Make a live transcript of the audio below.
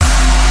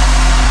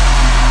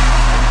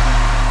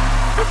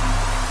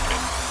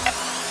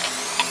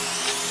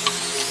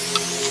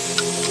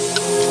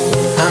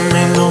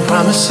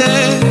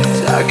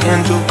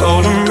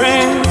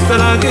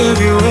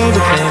give you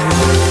everything.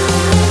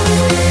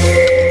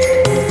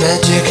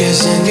 Magic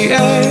is in the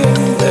air,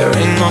 there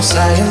ain't no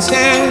science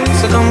here,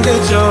 so come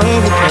get your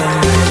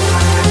everything.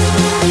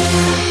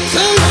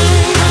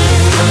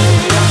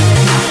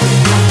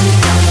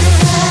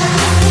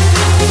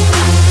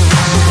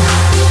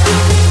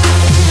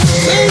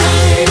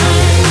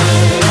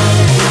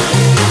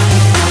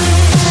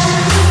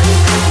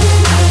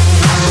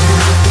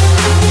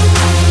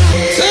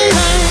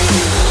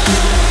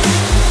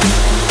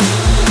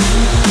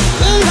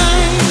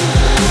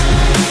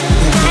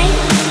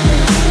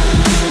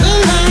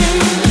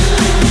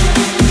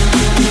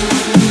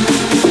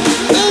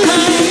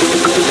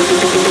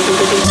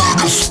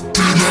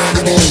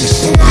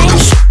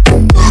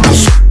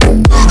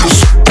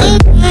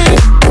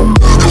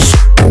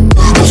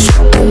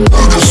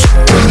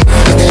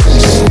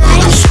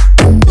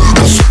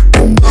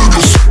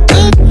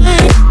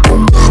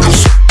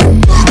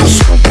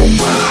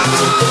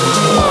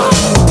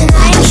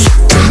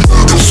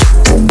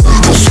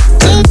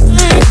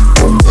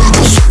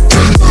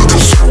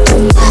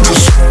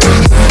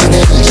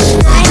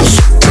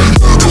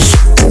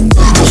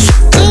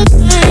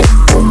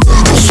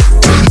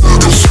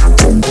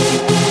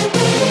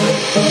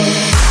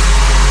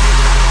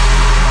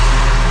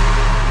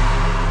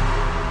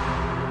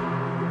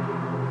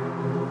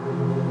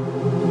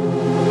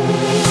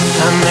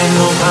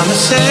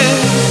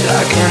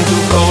 I can't do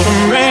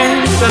golden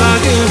rings, but I'll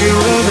give you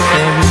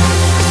everything.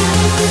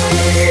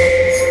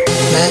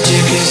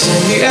 Magic is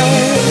in the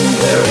air,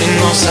 there ain't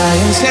no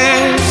science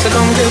here, so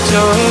come get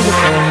your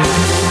everything.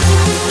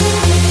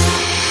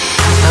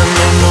 I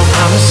made no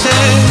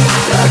promises,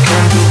 I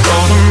can't do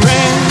golden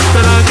rings,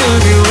 but I'll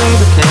give you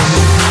everything.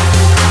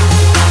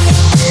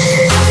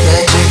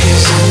 Magic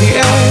is in the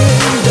air,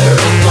 there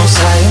ain't no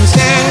science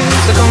here,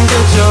 so come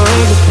get your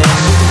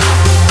everything.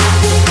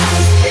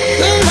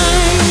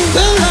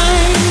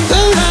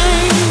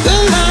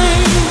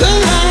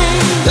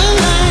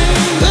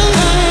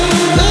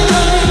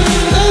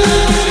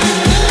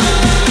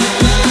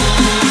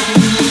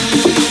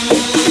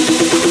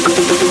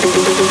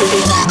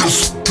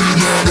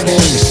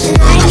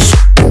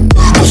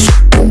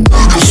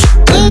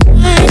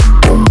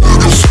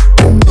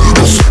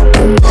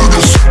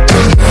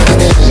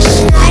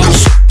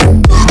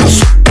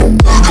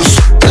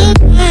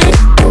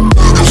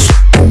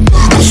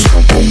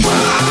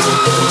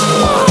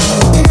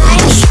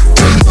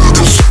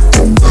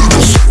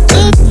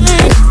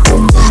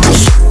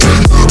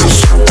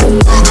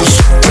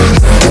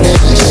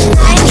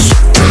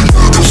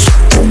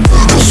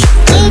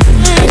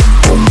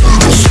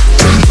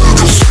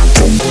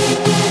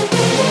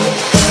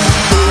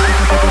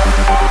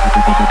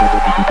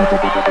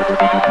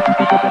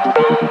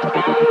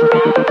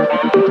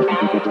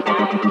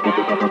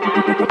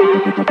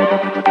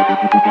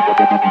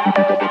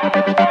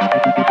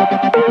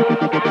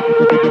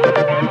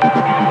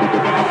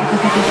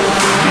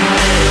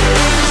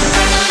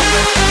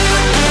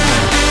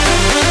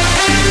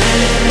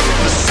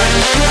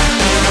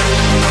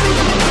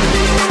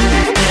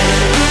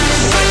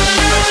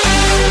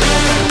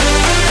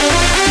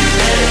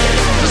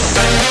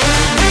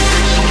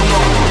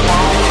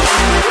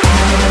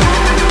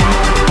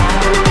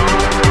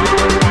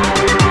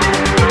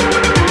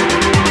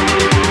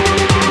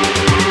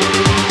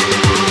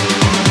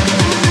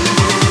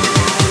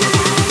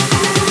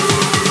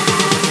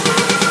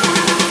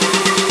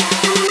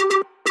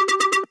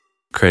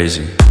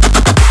 Crazy.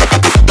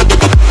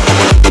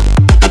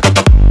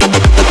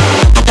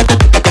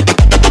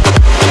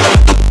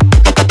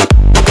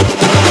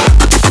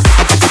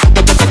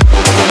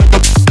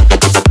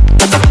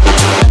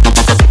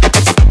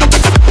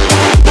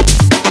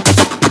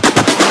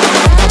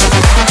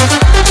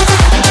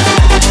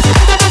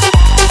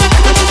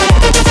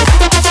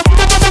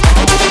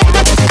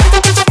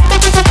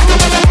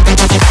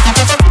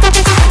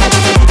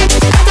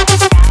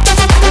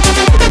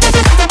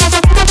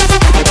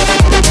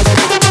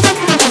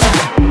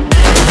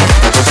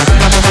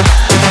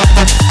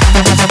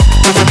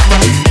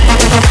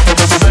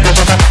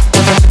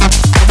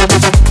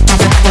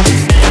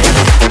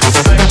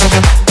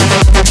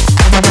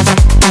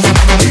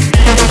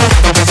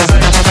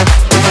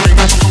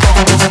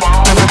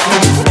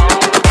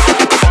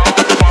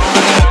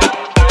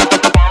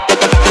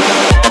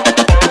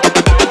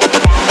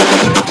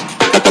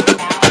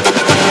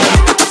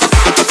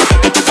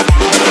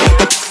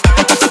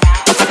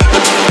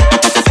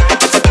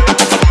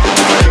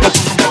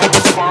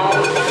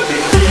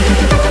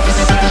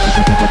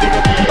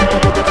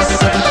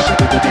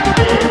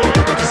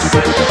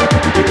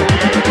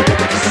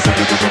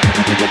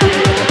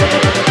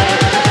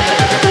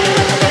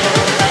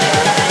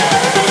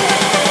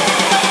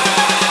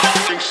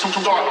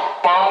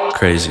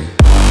 Crazy.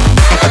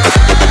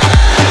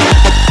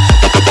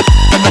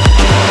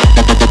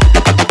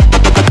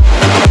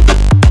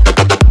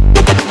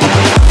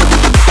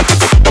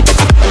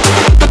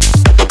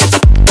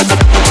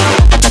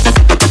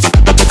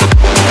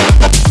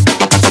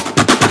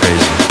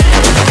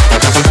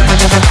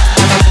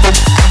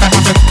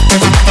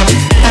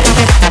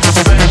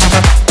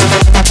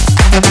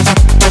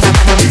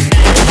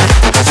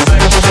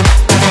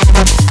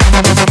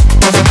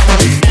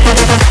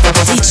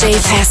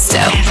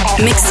 DJFESTO.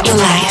 Mix your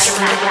life.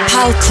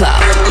 PALCLUB. I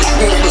just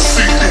wanna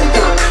see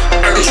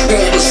you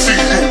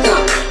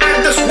work. I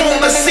just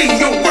wanna see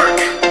you work.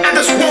 I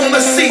just wanna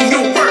see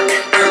you work.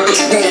 I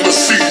just wanna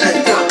see you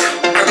work.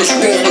 I just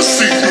wanna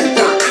see you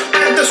work.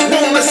 I just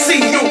wanna see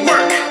you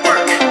work.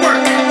 Work,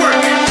 work,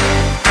 work.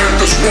 I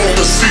just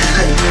wanna see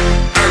you.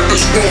 I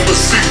just wanna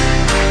see.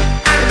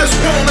 I just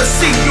wanna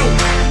see you.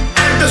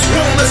 I just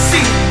wanna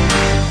see.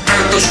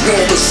 I just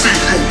wanna see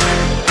you.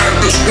 I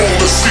just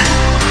wanna see.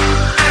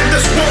 I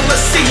just wanna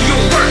see you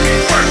work.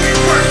 Work,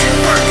 work,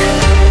 work.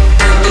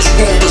 I just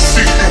wanna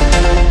see you.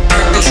 I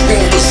just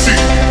wanna see.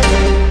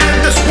 I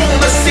just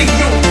wanna see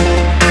you.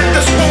 I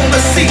just wanna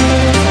see. I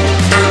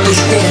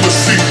just wanna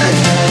see you.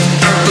 I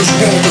just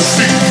wanna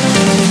see.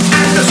 I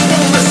just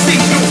wanna see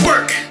you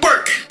work,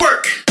 work,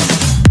 work.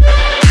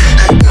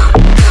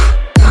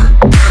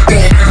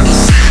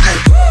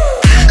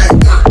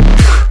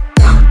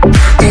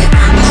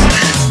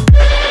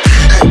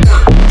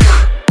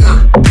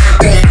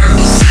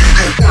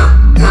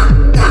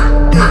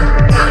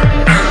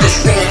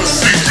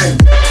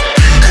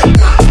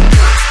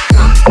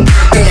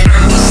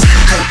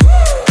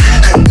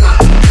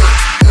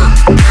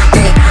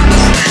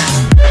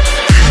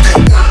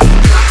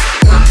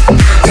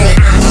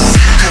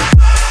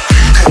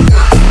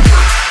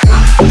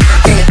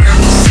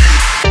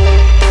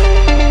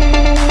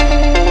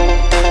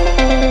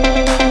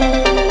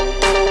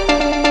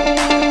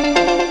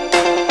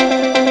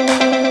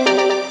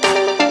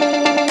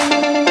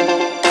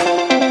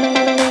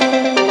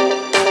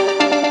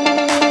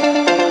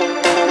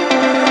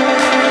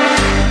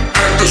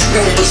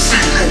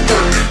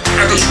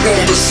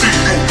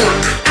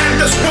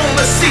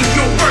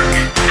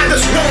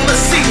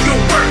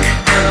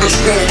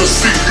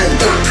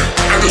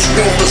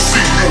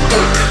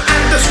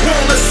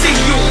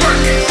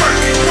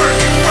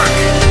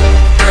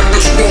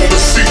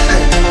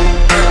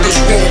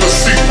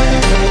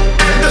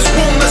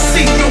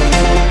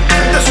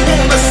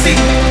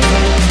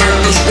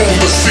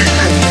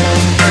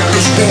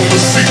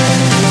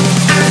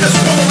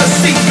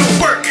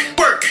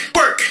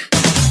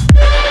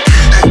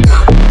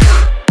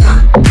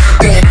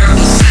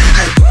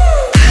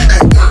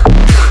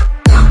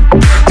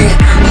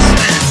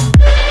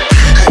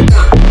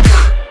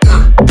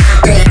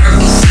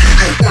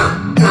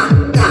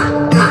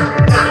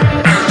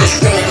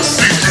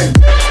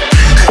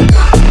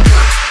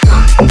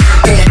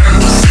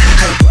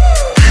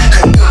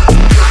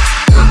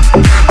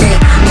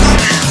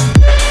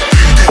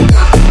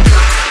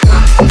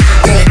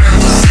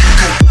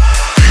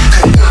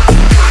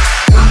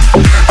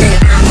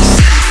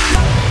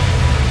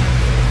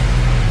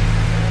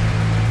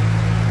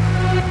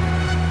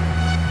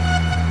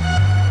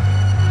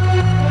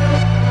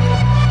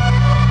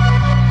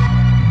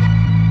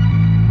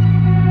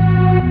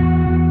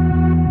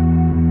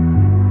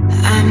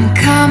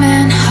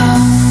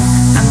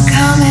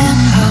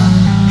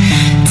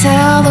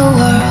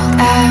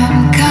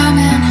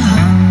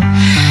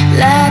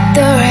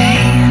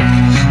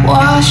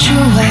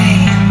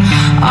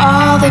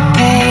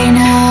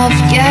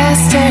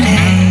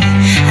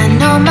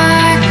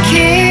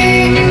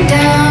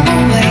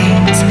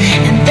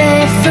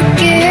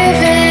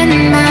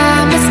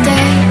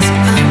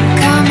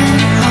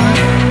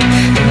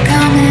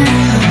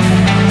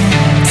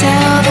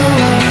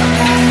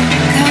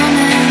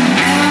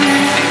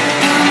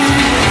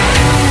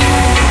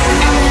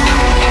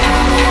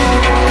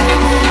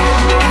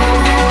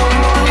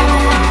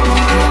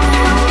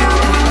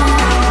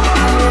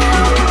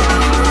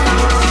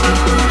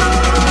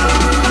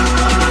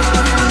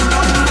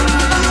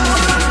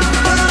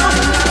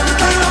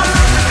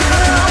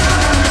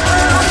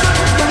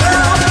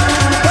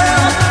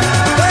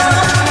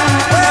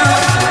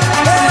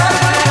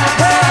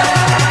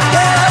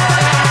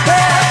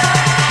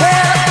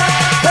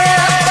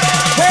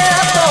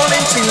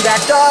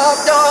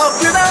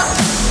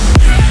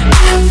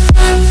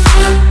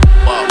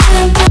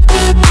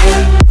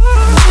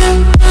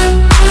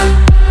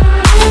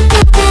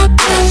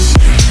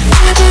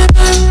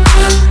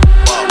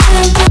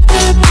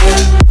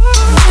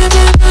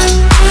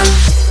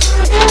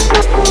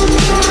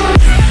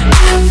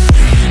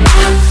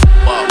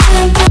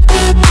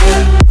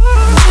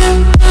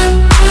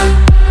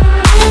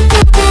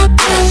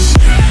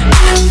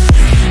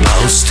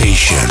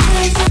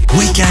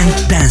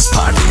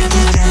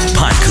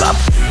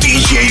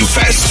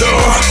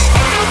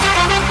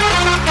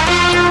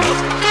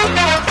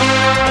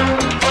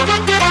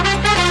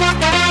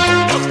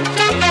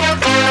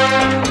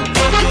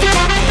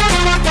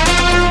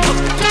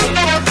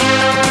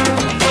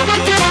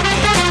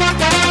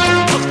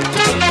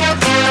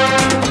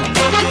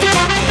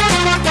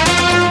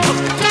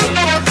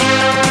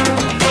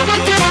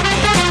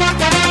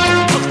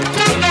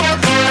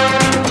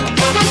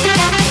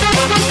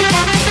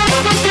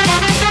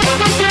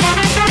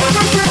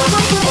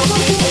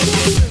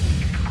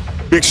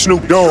 Big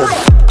Snoop Dogg.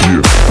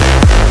 Yeah.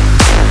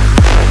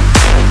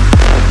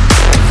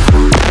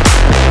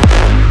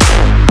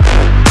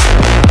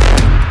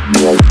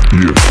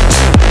 Yeah.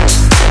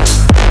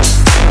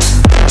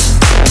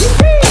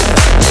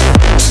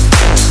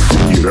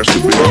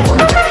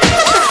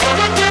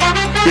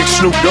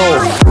 Snoop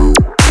Dogg.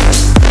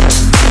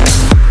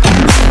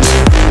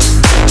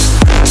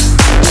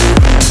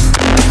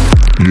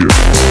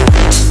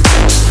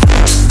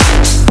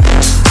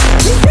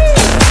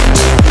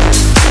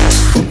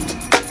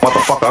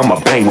 Motherfucker, I'ma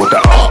bang with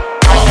the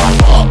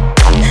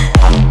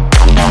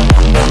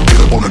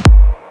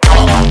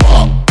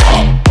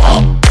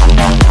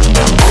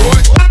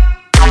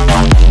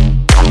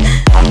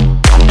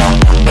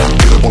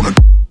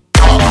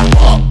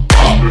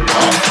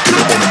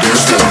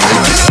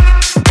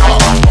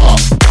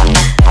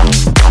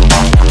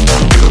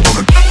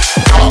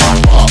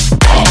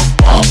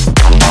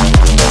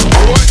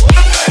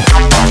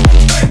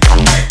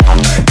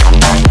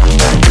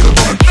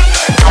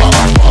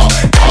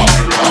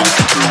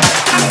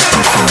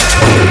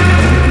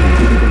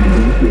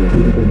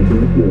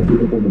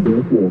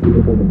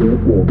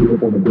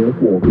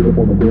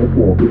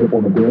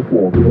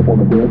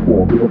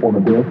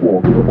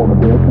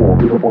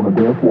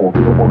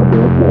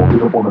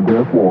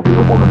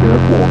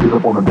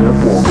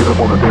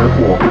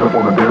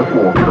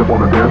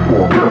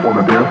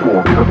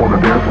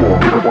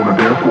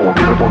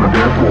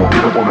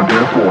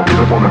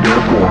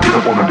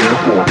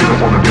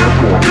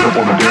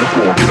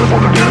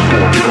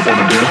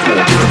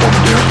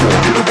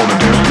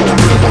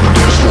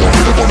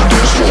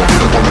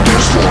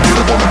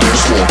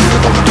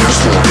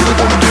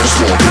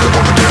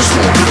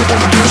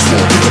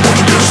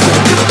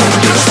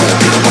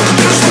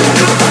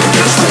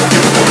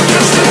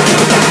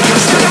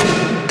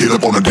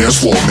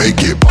make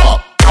it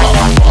pop.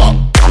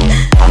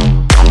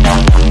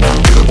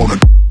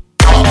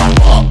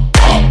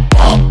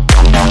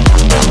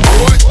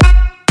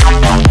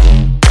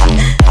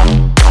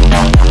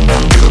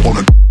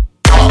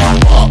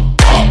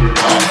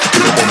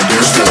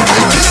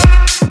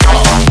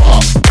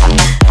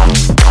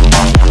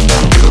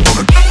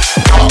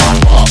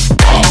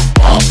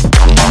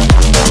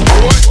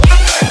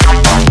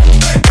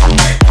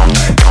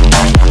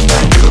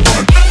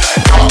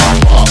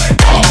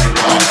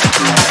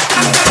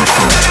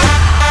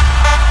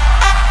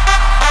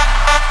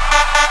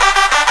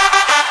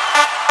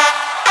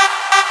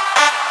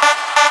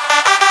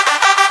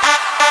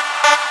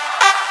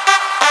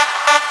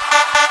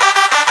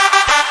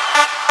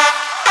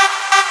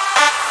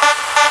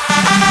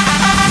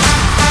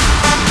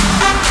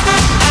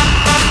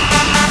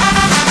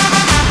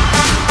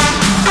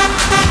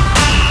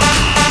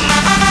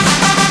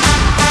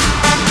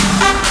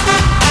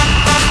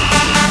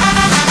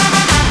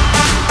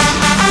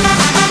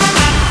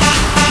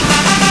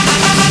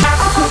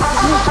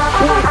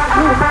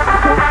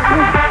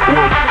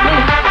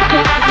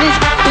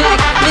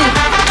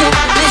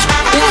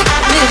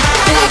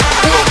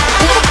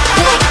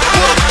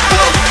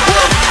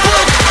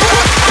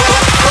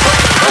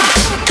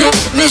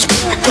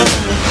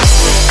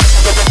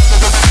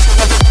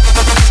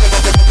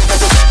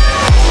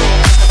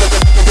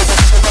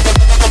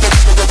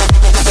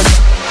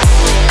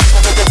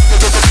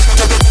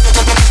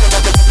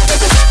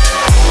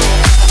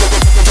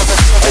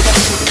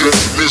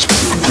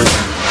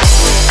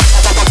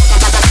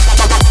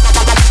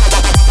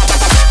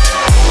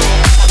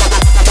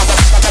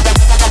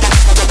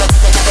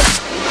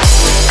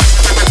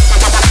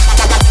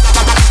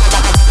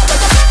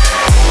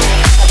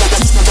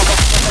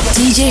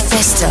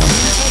 DJFESTO.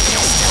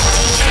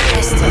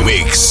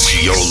 Mix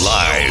your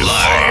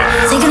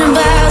life. Thinking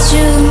about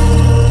you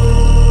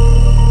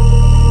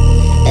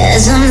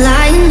as I'm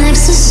lying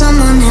next to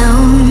someone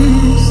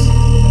else,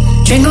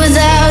 drinking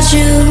without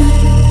you.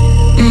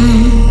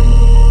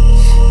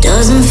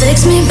 Doesn't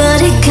fix me,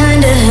 but it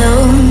kinda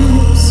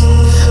helps.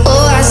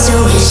 Oh, I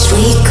still wish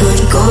we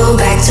could go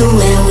back to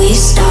where we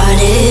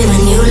started,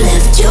 when you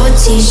left your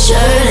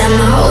t-shirt at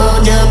my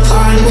old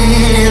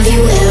apartment. Have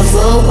you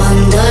ever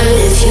wondered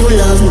if you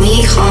loved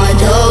me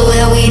harder,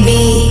 where we'd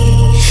be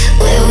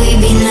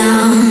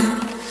now?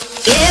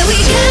 Yeah, we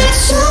got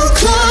so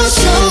close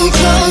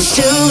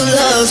to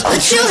love,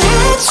 but you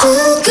had to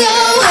go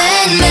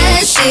and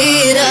mess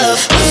it up.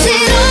 Was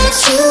it all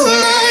too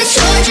much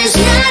or just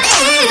not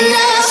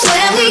enough?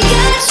 When we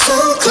got so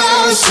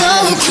close to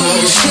love,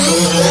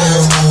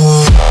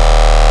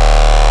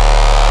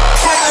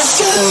 close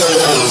to love, close to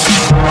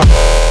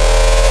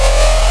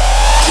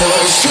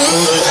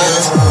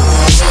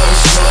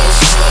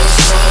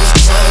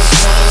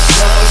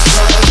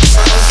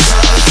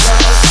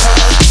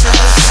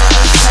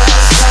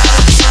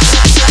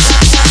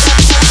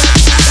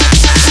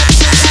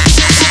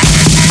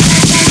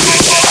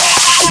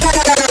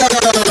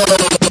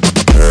love.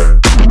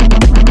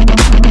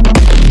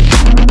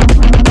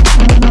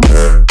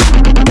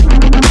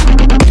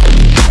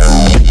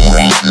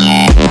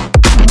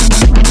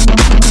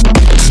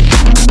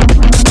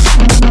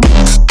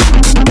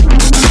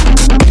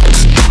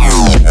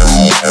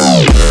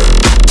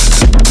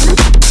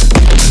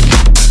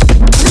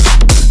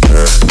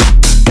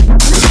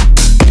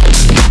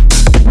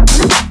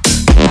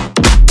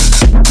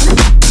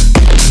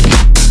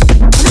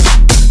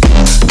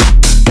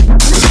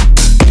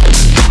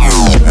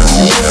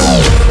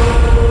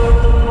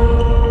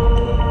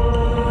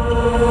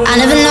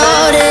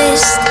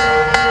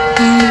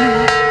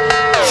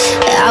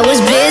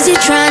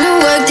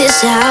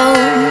 out.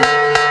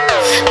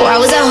 Why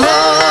was I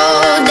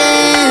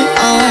holding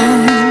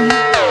on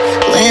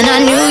when I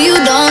knew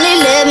you'd only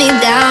let me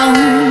down?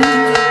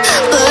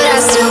 But I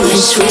still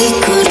wish we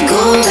could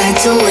go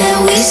back to where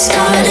we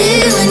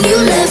started, when you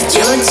left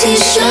your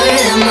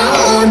t-shirt in my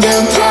old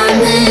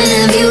apartment.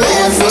 Have you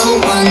ever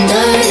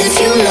wondered if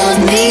you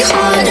loved me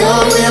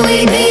harder, where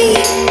we'd be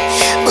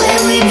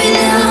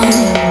now?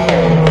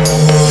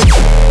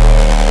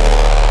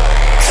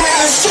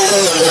 Cause to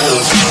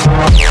love,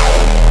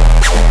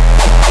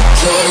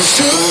 cause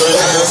to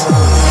love.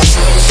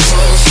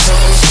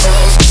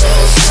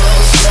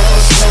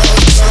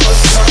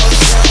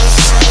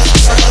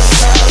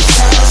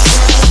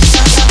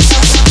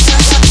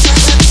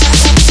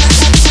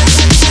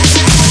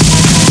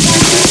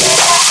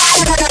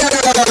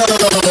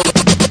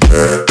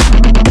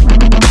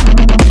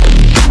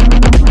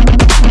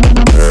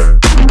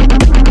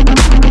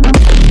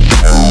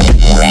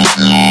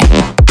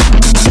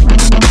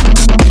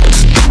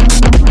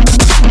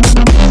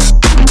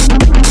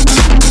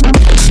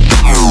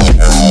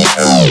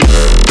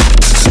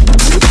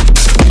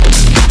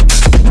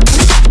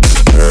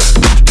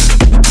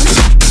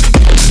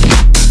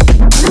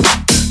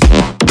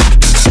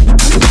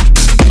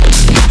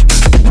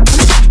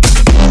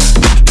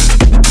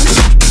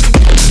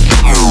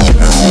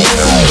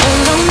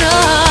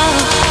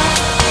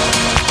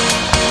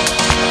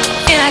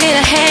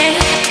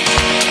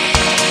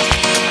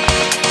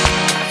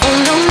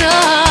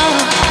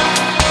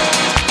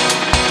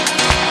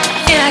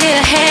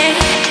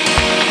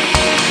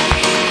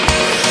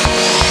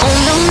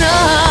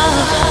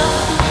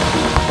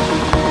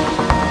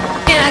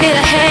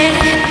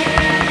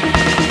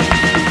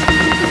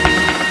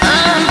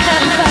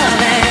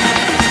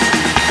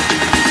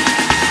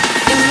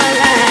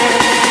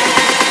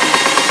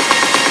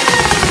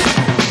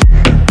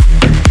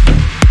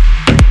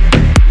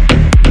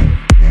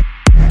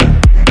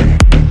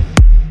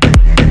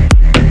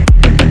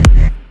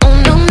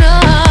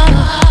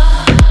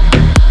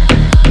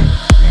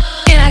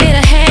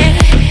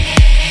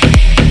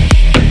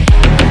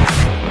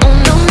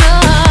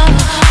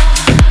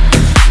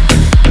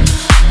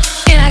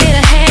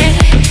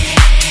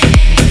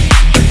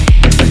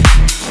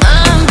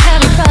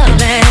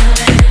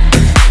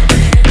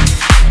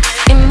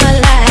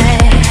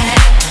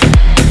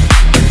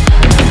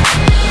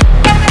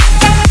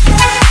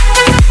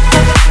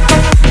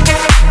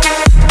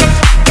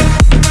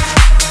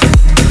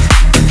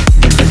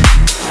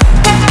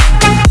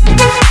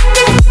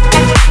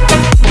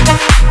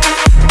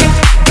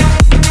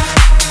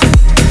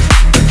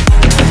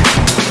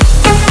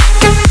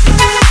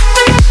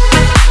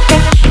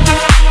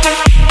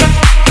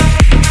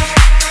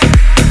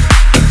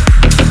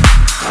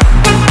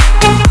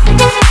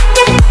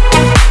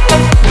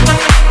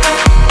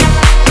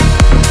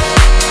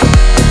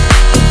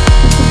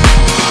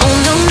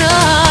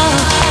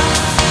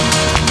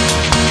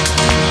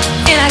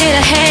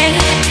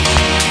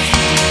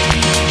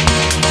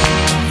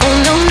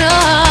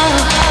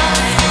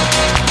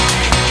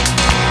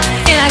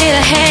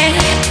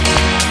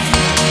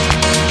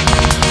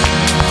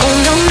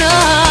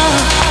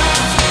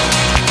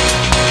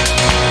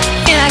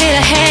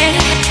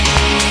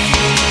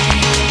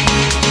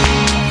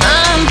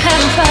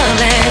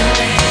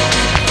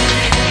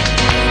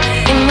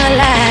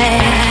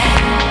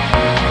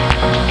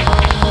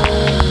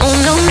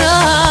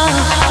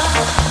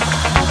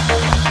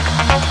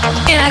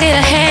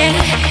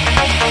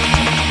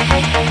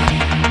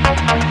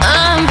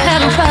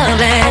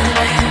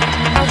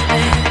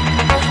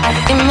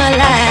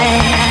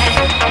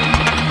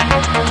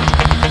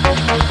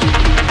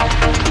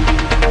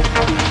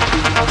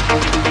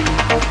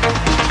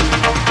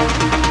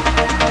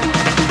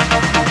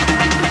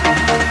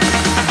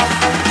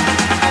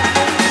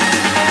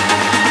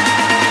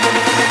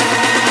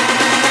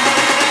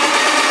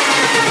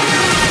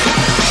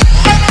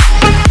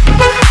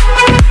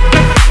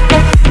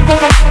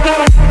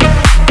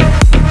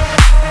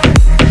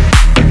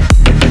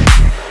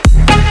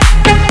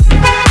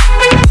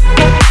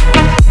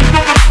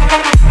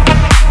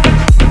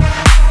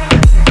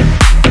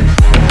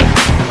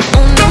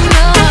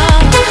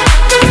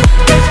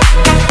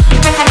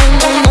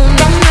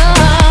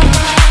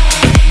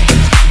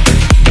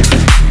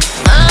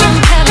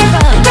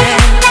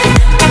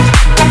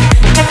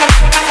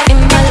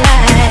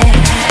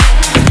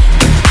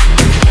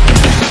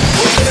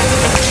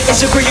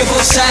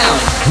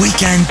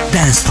 Weekend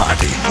dance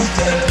party.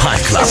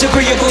 PALCLUB. It's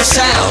agreeable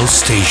sound. House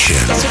station.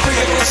 It's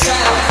agreeable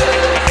sound.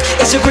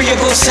 It's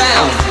agreeable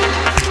sound.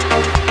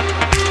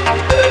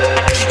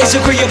 It's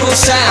agreeable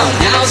sound.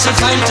 Now's the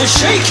time to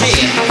shake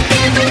it.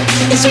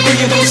 It's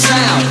agreeable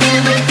sound.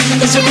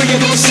 It's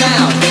agreeable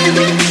sound.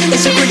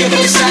 It's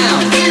agreeable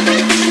sound.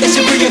 It's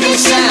agreeable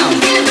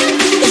sound.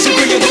 It's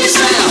agreeable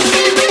sound.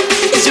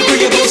 It's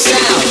agreeable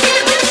sound.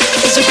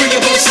 It's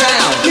agreeable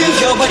sound.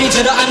 Move your body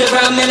to the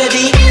underground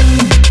melody.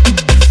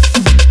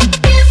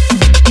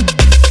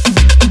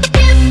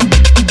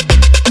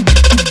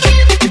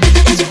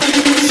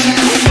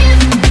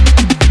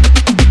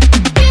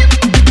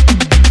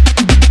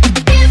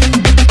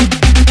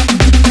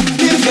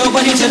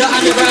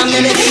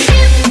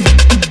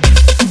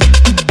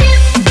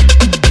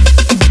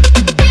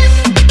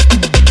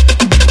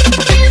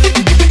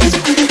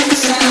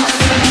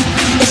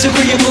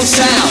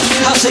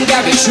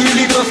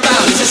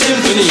 a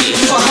symphony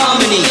for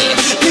harmony.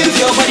 Move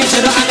your body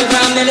to the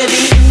underground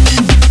melody.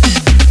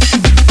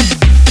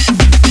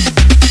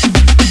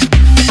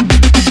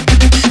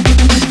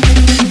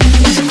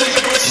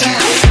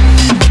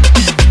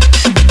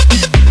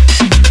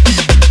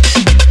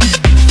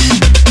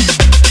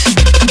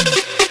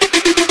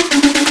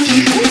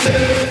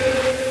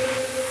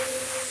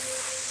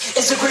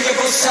 It's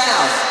agreeable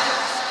sound.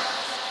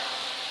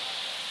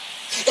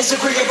 It's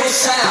agreeable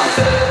sound.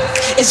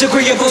 It's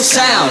agreeable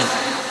sound.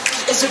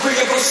 It's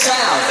agreeable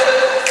sound.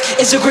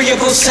 It's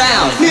agreeable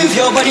sound. Move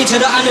your body to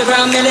the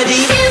underground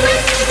melody.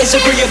 It's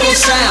agreeable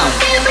sound.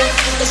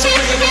 It's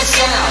agreeable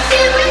sound.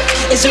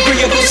 It's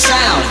agreeable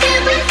sound.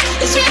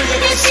 It's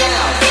agreeable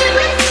sound.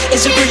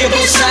 It's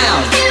agreeable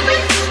sound.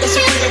 It's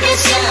agreeable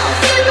sound.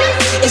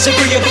 It's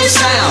agreeable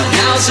sound.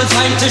 Now's the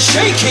time to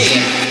shake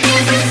it.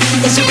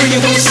 It's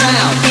agreeable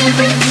sound.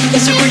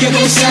 It's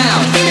agreeable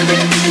sound.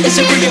 It's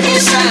agreeable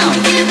sound.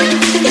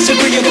 It's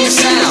agreeable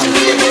sound.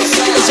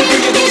 It's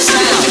agreeable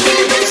sound.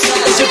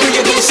 It's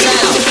agreeable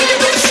sound.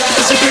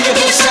 It's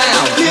agreeable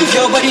sound. Move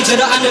your body to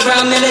the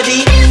underground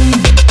melody.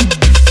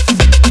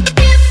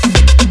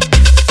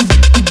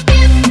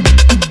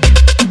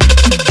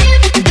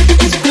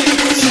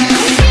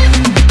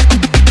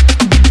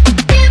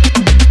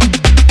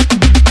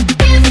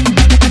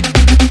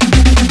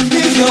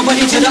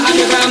 To the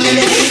underground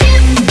melody.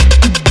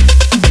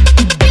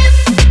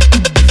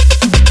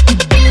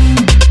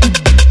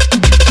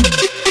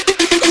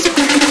 It's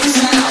agreeable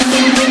sound.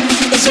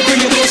 It's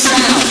agreeable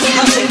sound.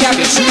 House and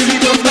garage, truly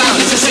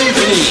profound. It's a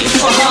symphony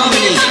for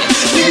harmony.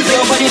 Move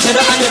your body to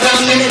the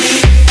underground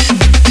melody.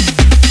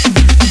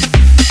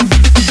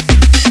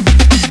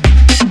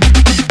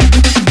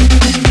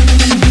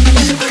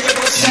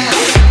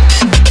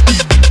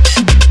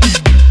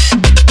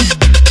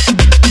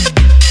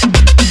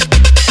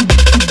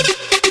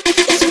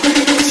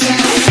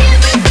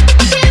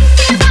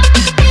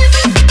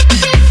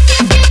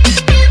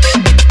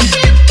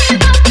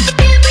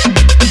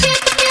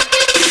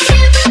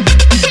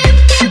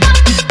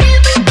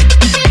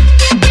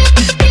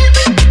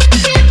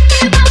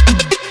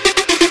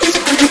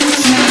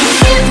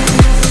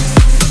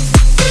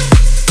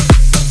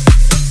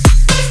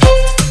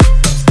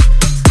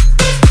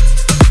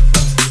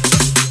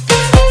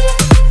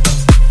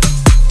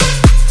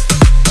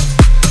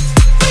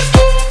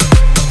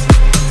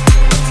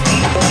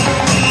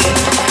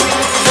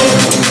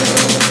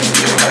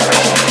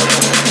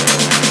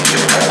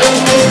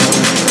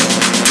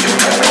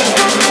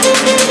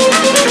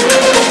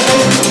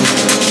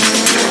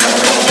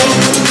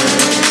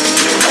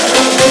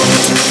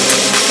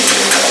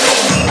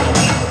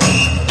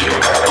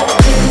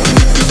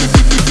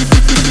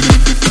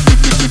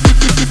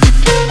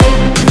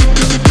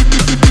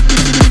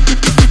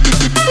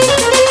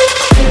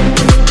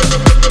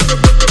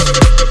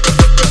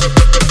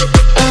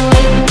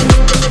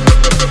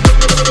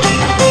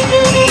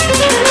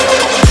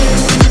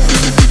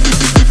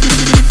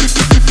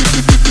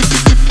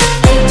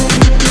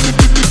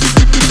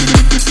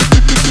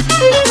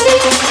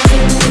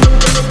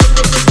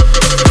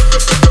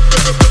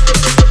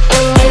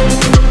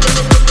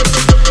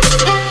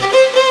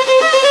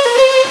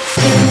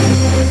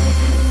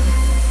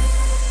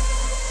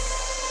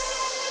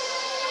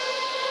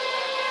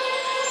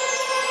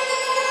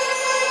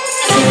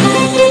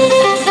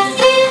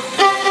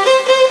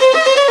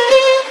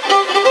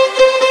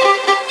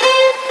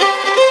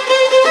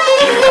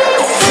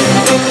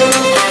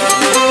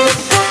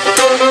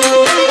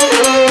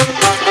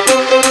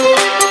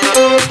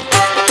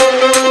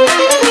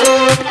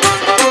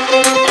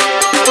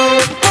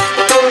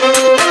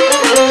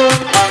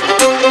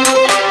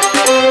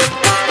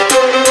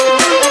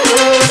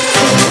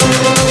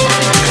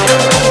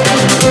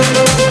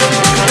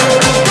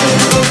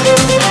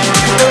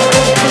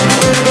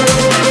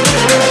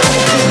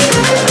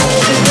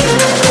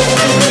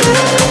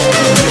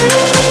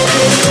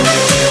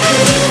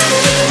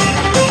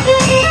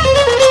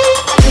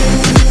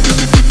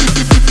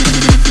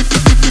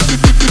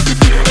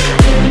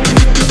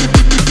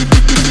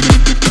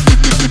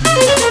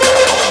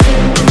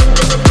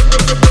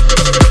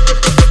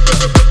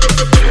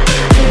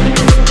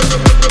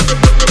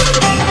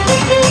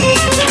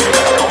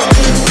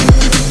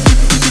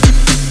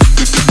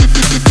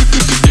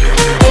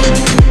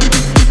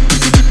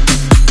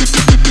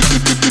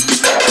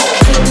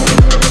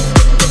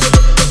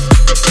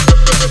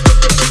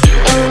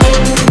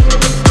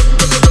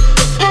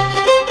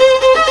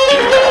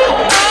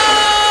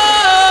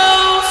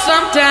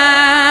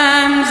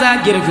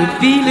 get a good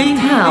feeling.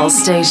 PAL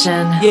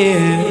station.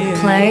 Yeah.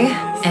 Play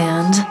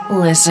and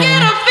listen.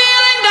 Get a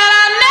feeling that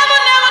I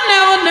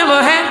never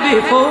had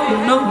before.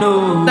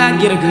 No. I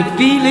get a good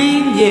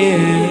feeling,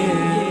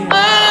 yeah.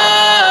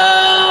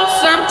 Oh,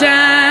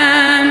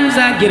 sometimes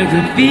I get a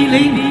good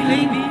feeling,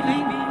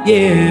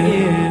 yeah.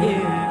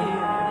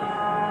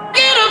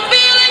 Get a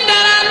feeling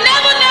that I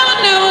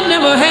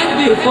never had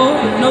before.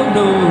 No.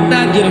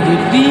 I get a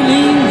good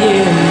feeling,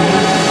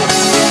 yeah.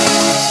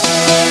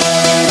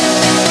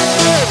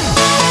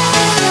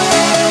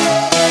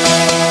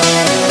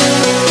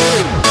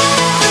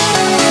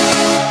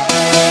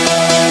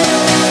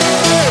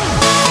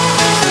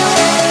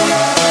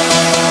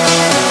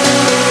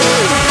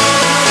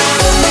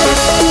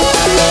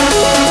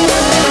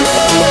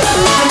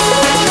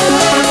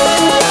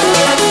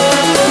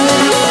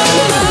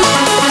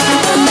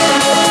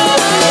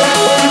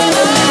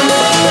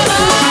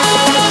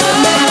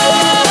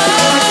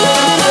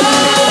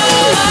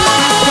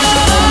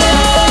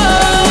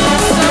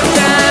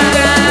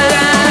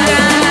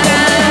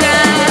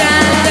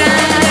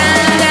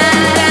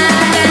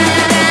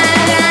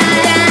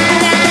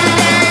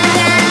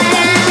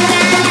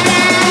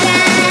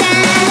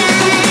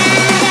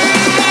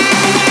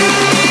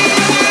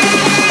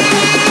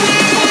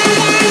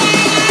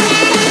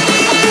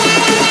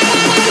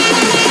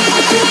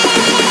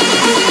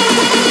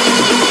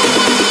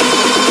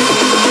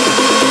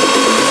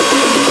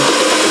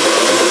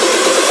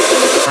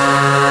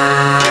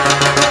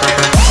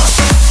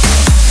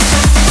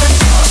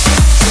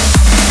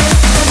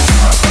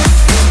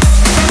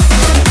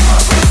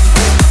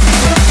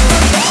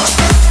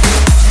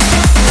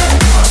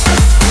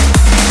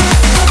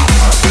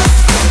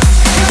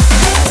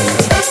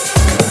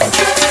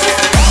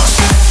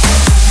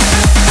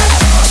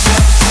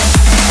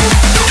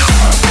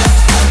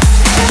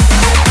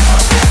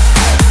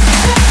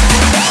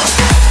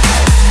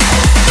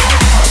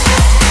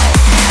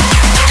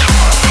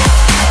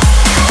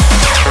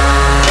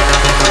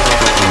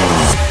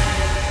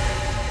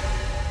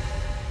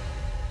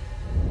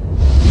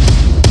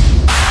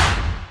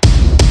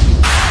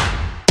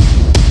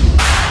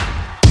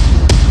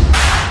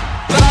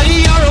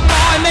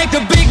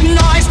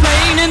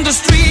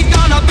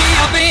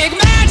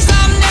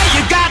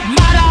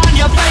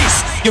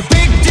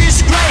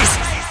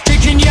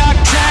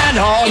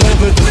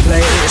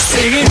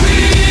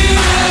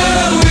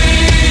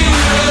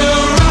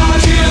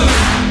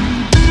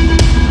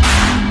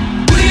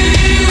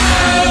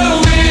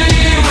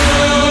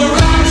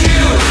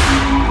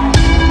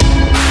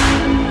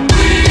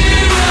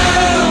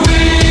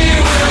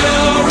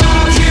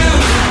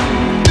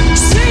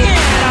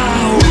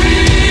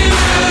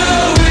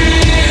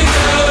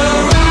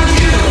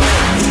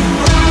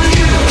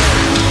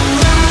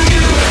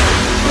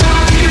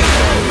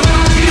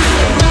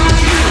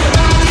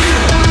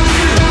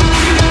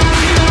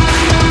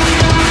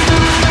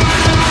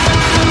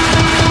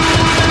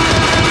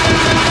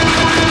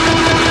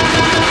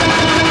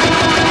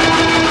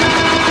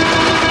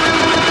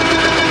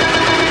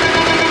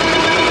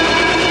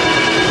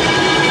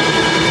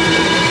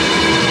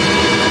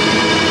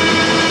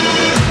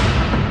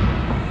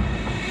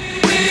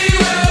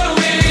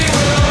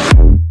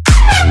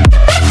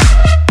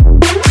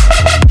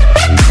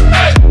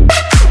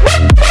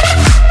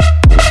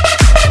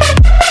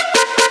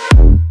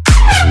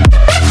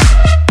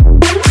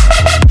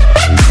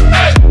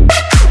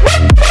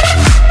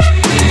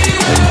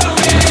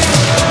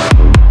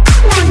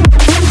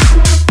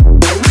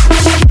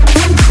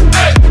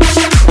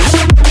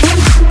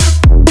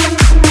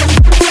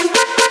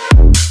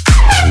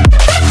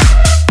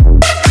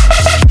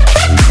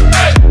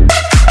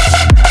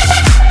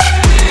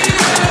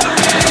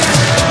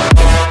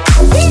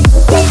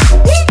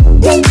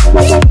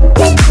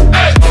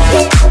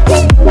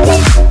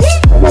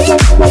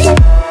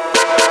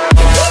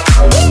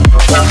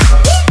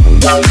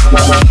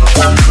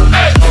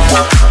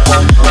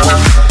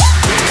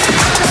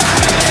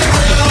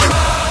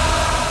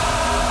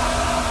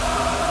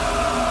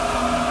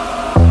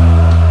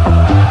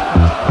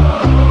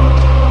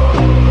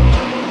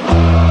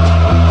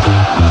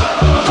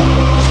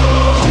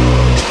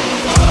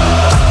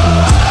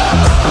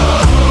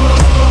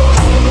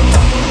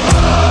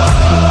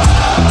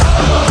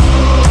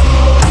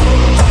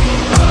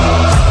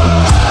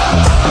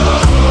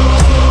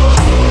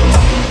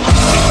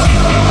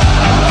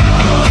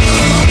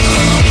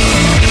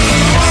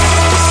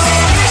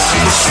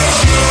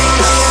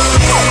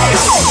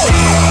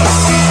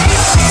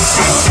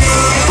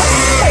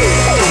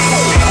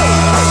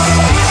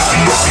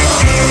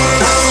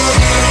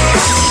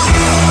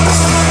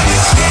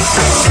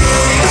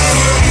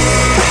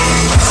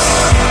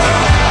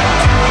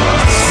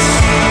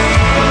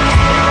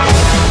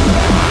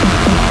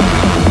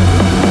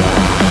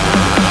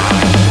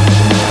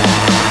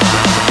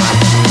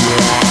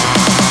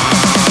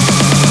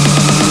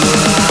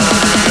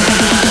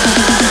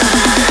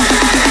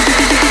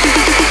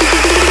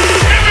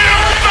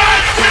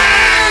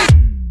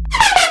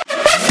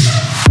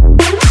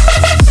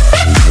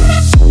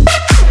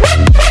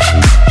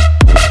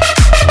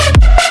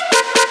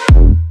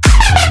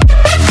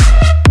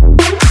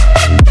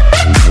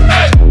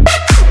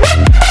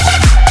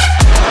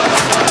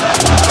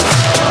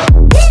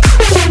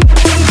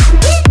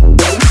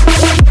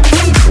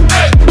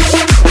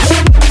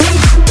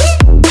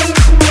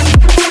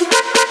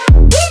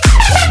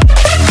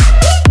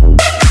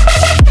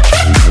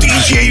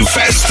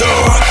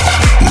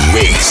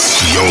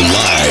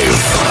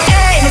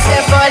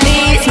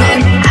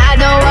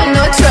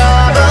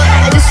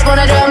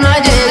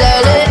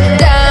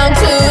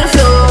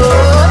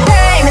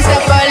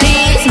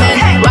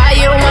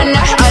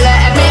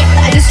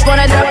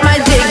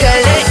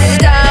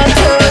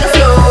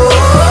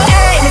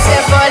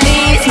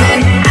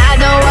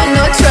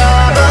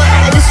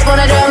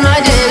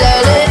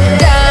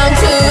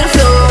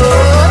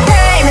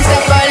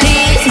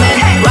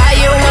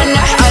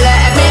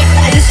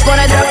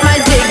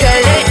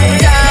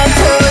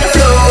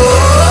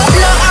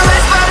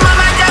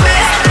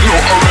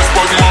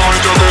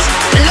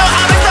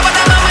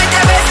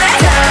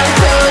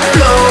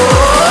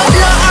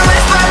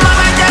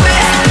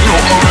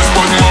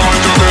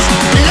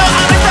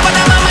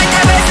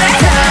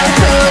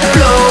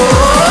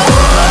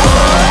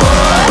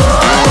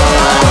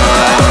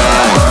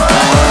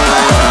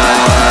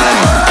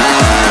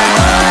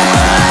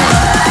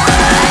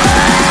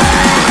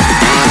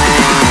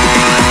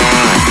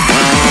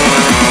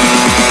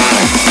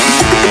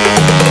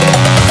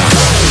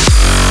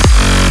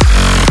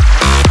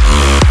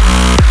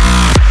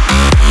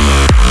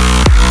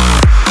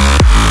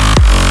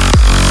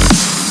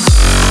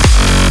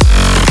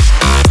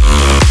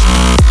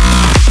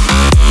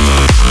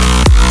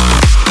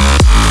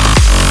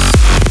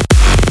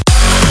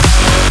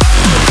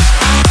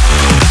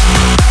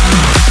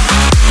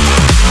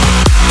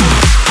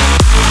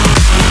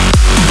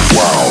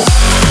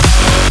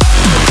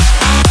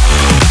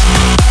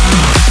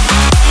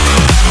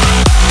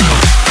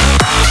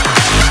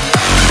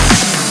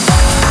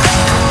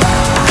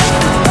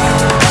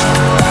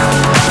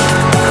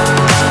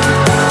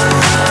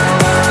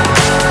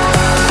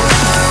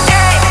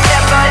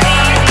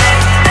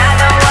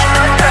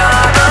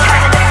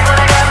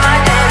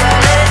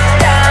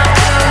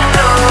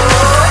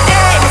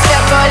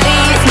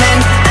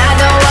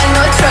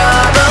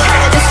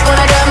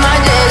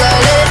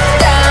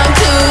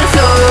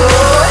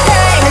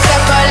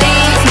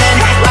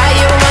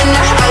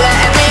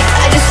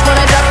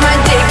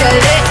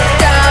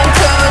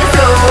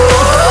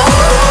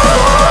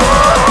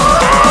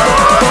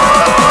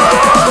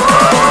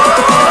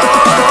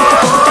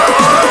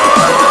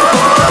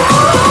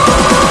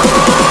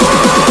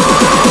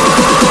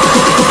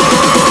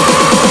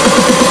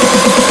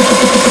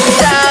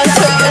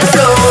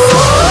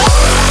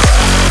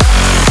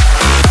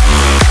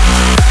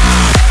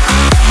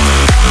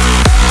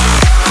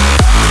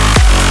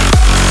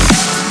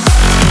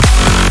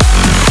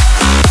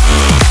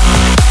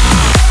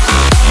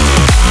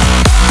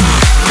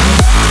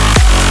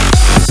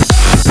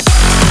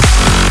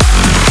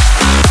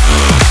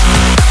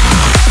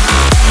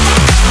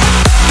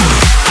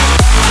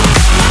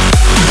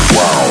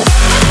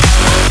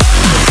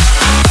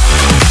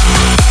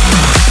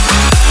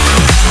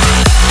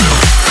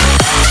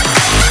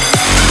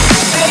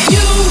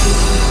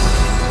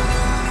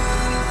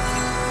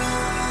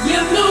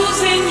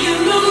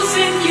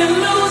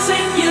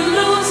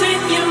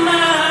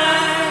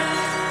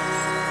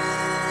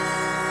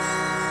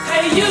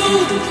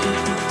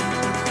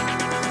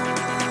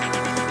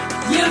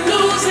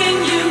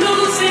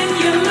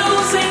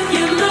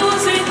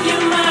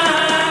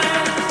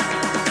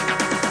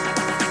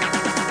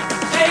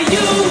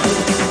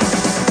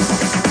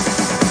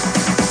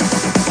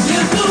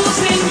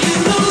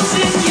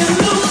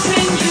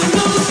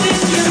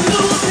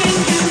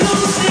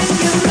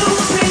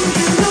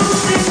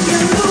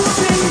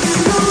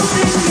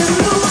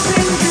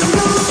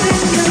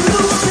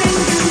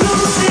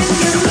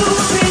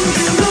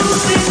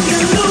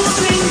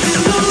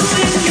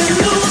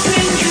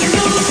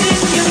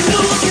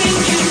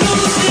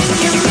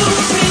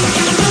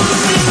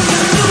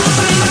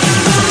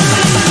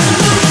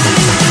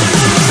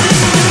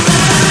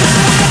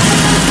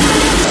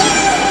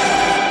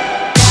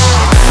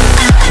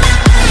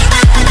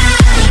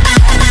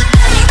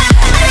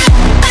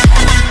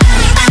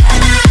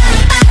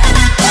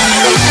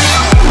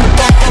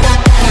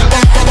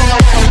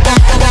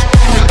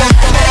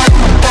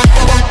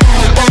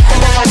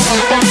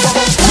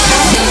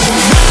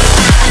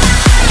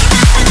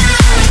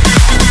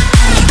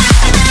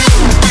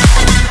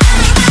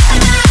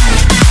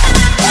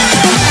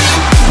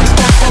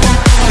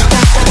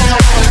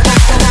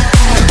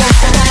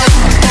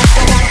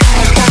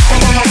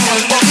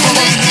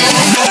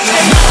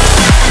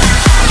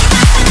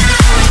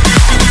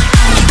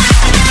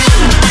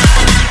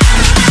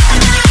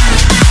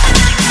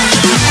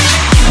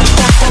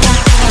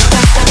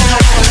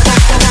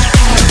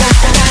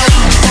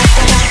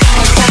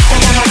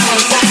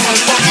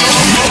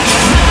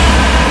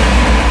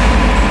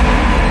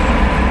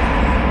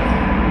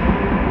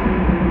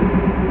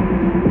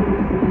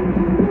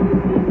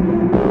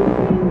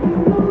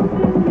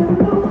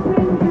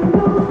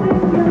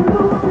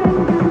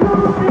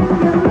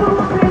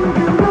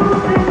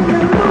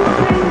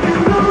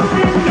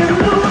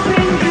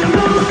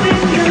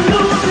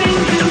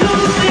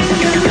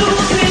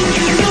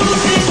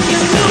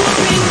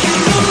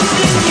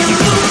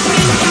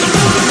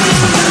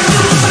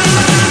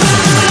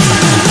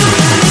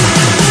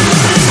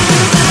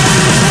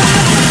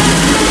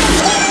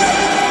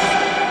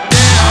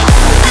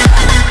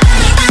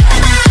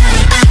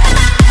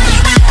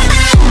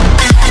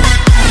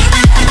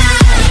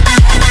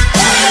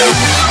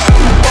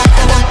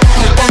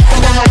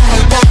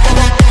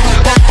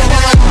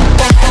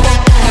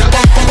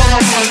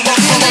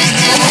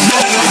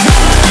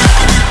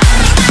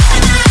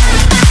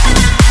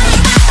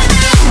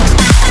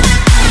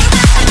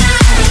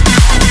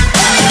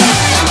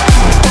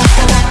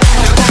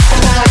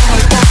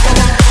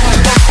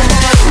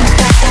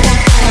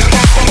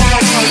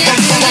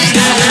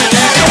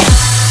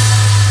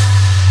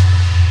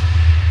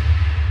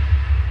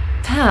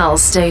 PAL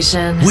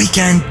Station.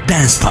 Weekend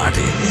Dance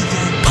Party.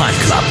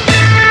 PALCLUB.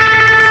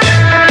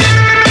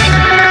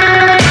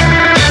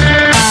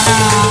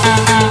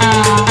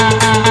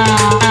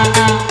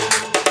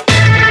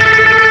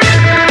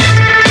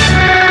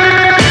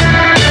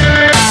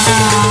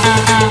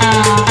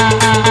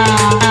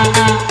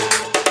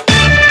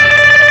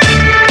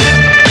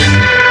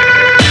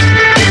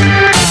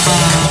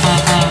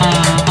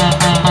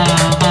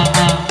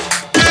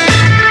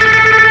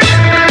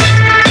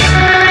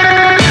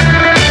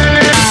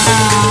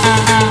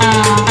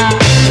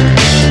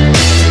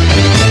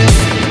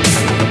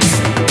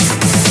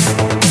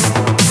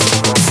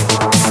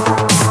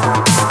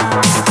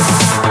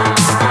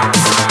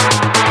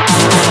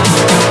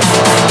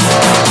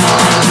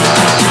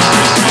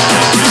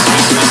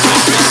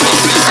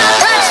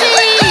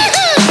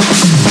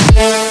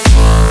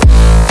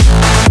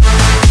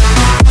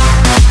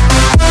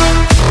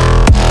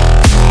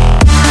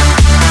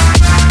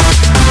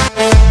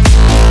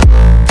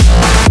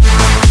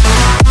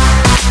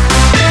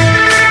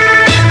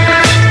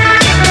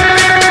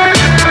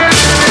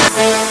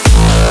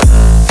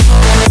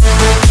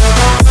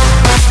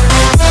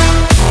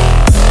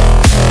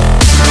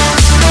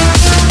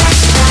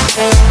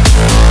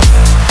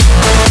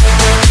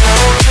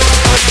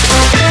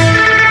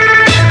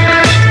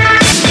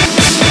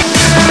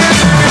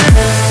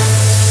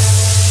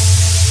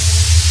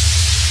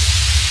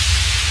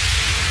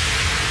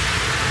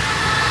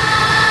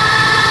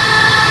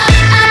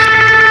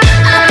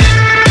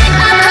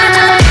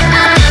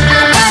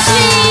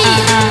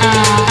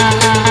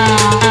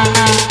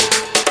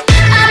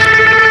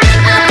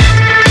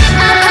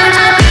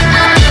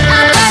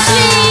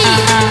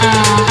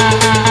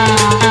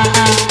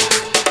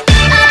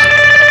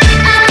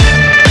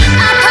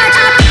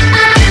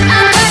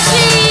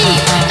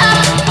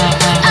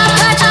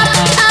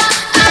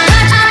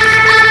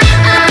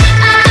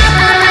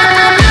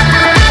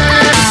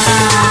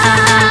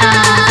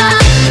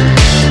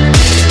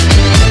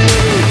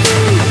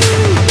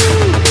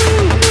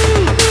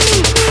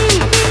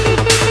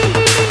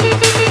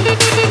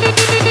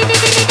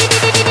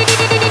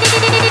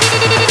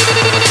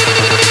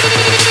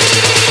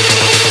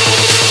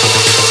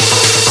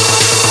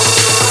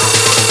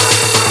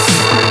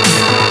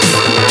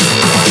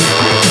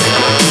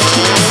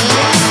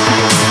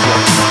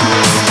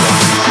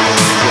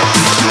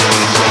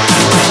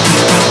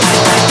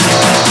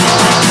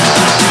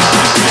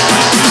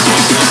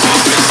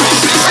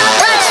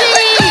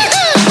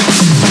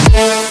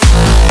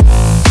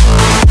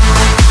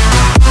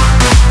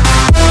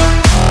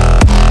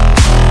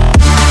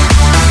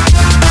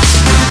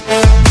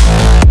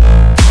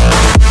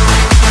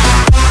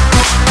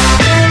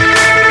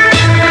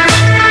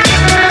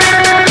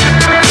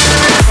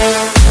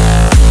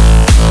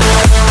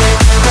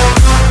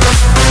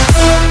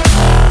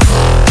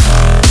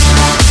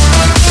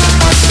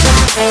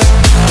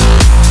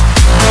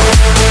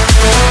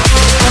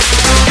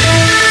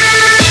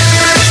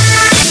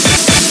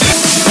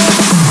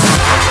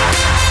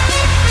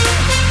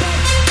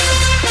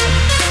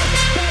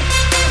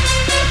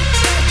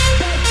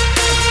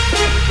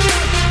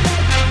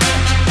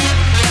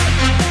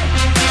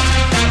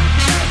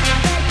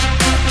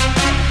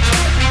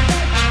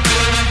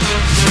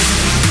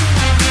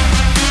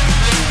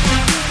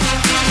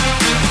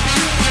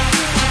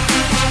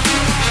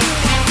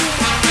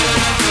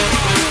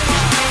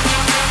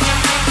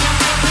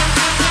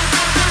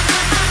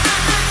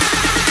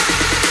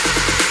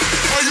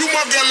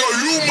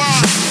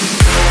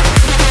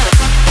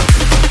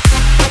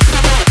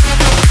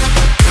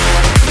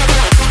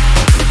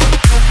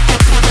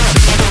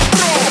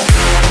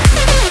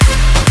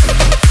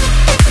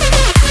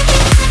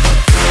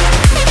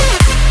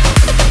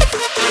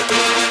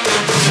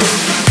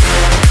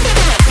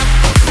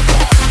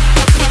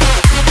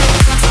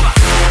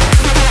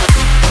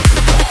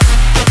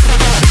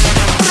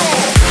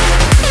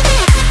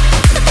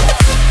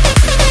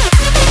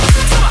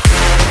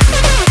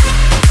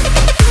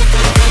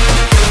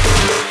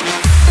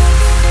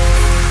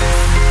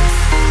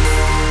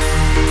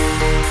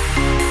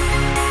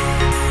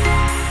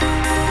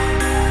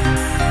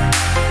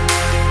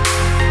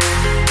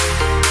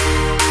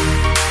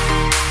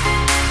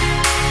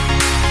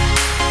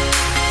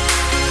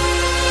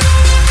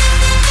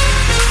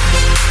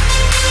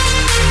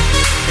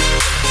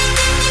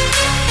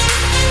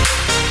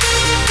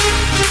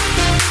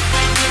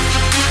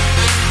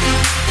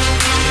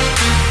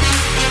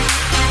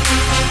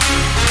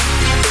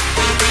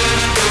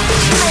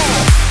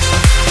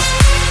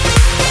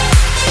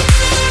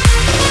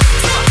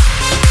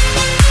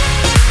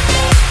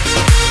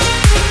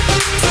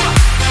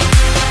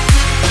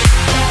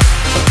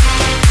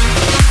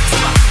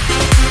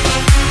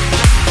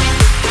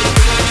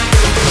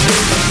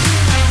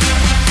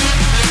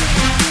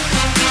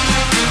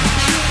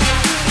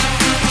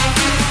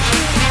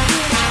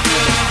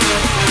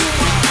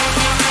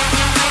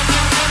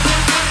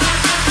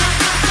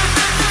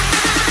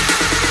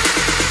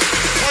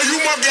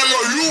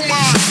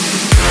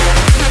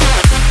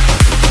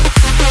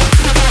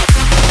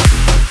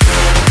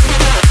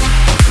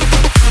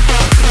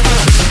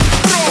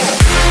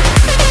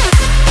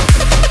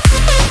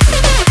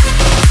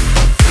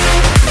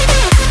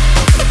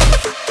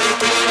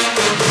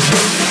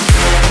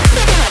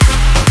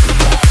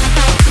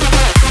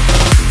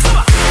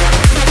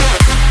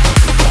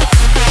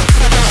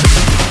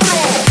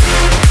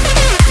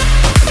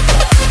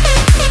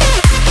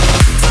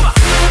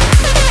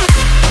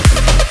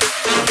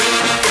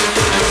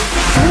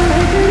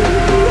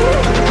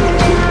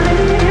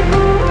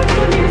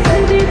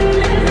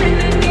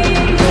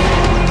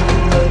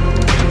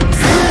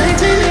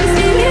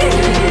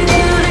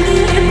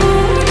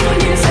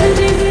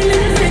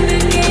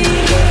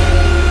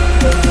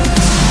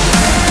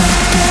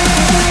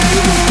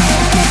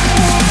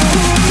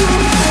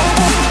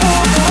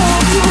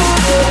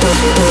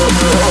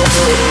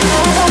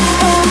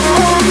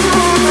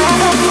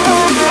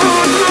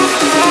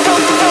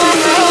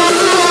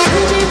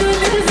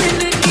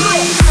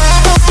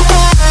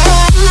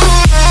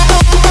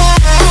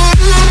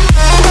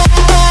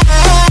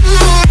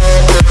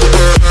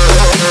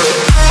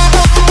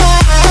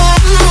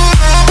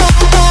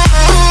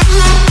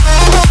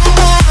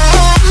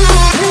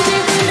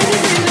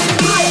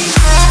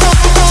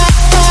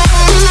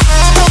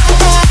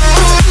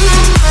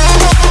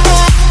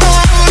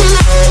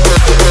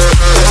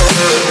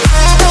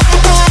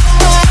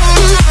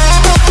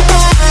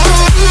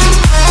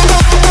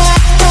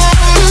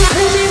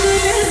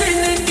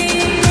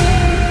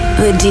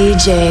 The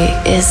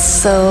DJ is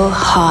so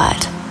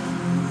hot.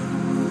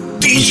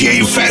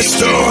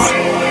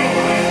 DJFESTO.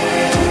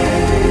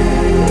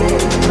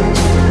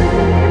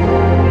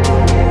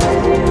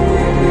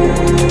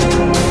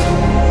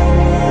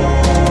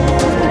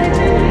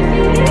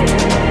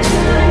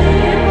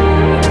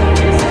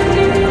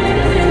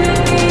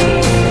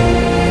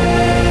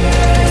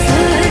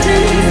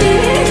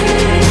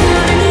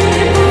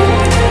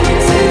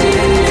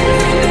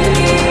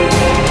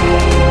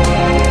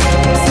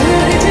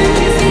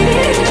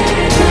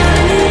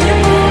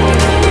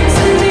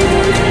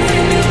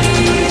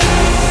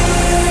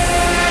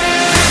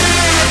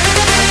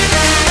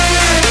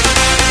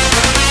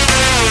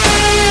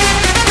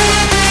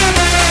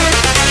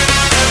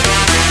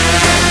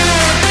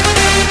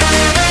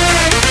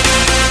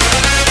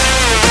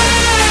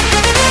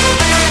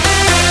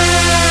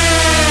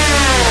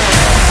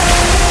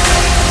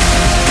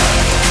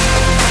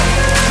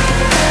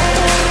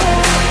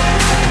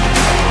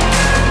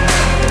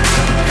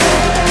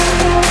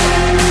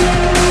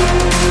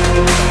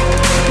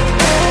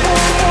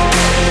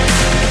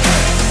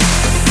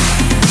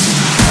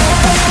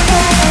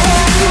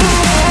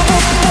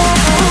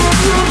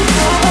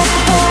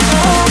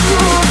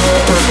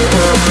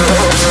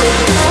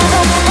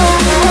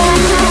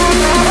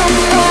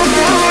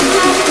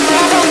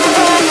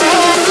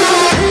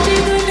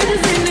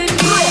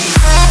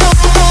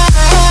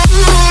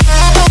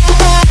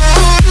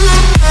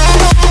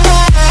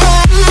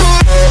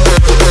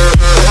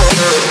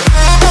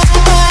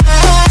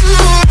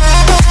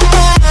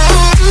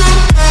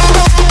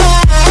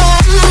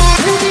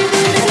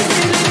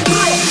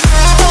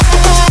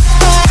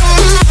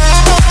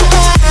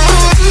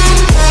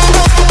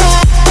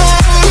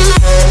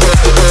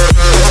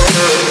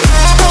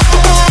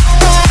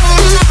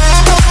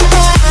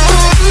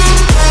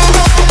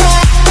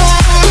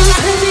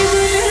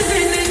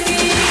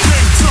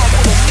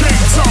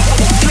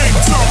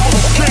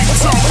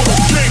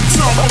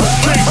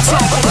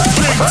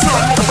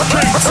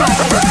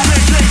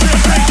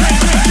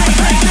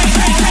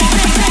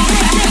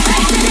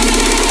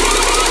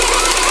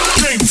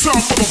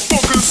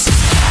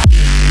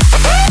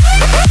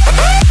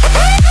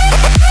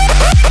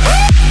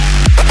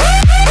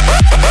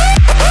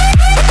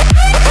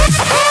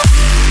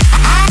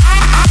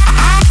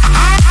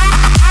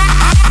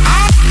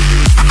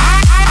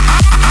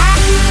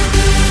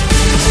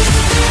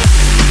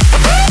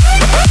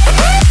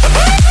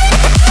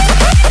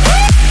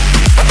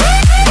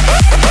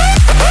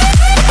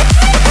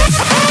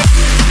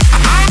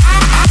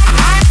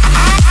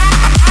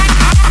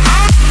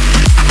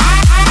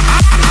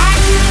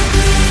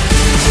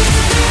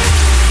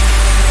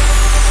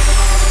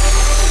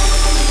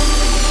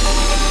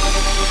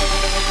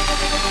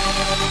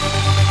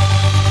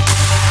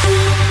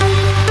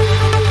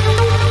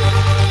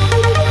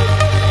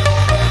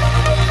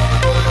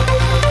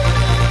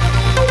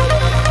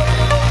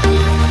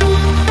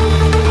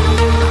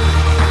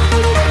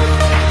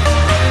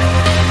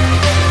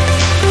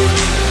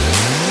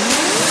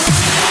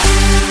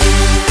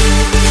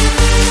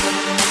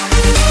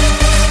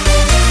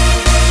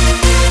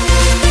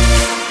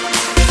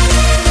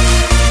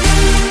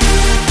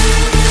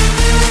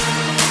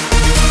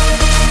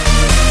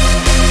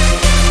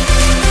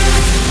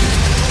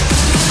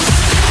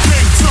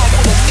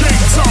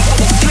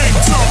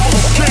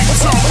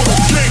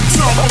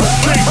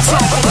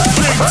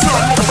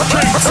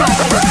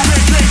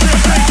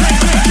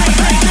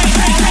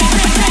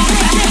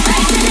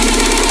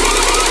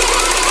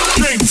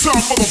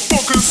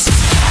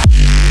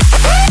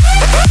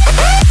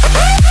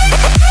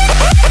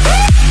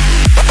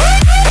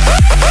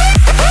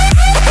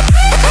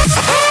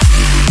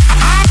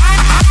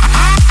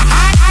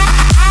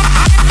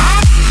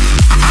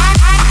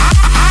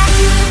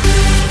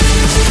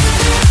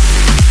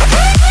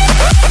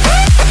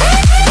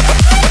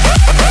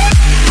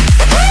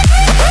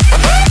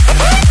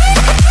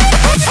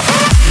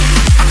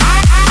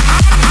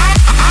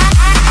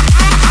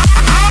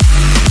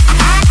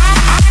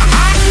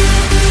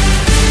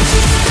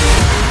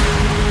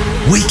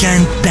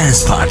 Weekend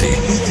Dance Party.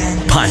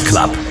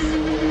 PALCLUB.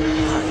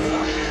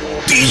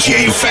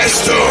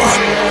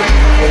 DJFESTO.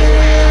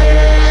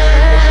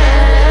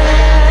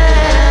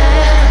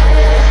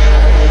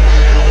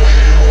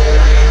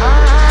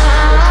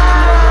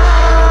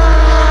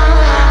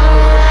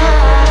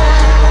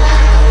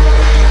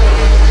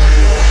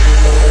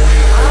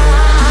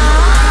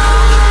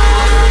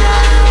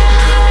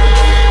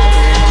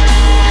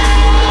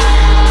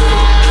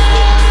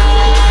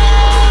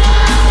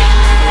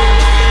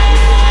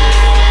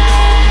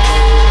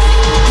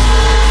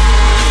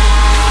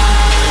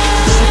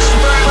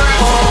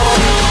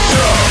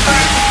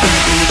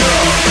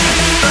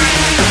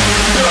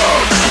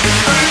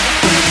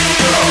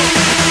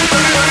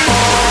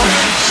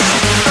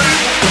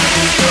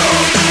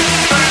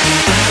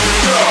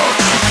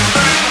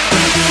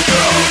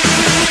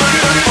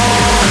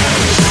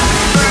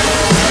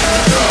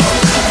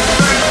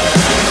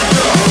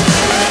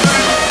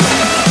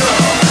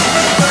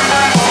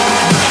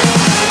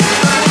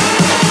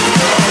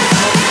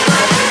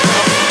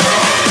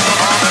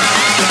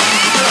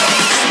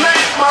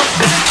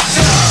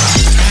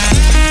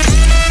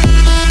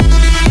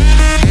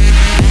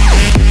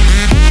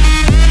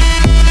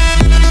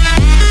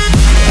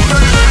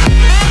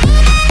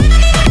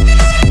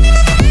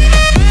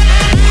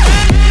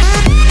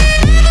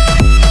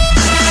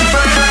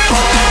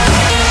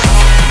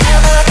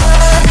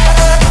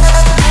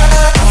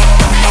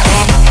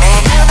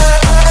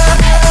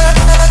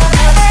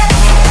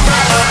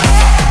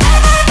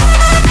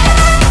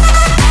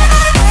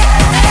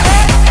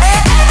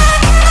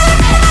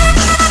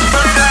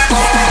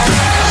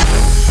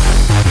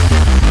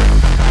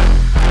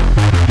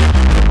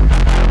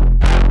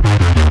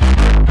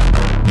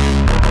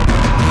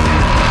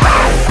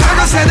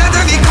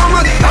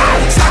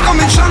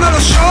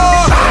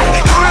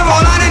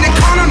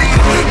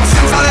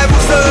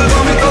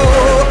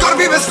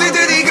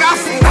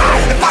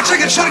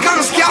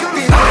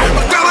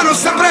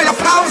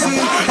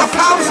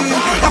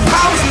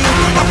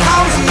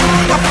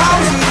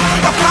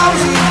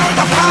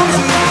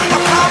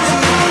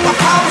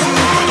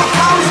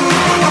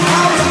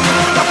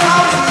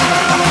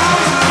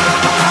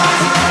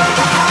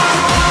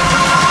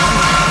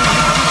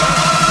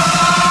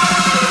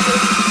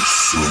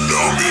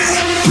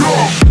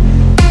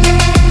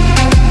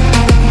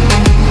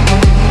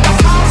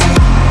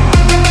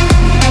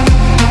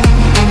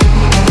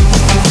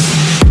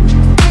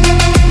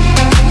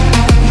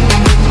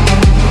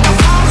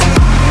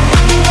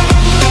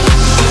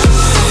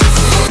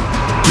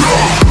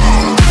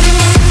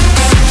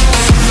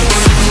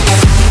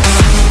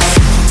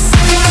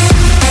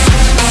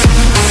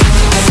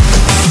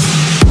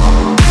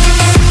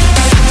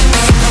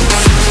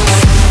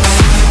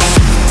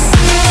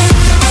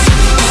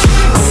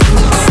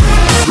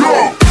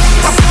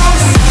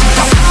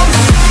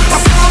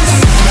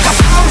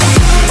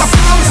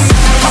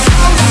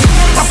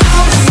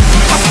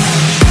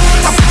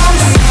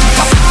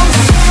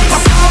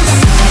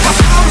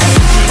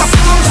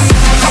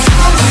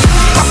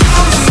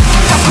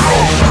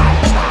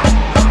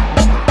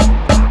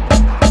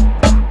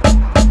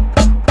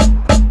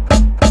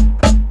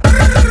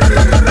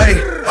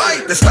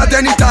 L'estate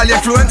in Italia,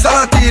 influenza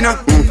latina.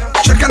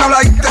 Cercano la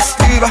hit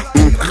estiva.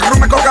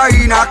 Rum e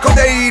cocaina,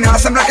 codeina.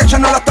 Sembra che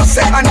c'hanno la tosse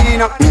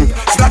canina.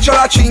 Slaccio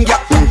la cinghia.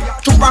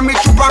 Ciupami,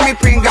 ciupami,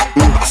 pinga.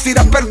 Sti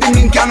rapper di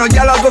minchia, non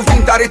gliela do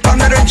finta.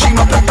 Ritornerò in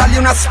cima per dargli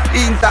una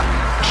spinta.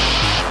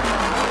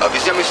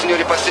 Avvisiamo i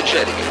signori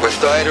passeggeri che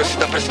questo aereo si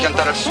sta per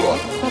schiantare al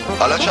suolo.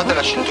 Allacciate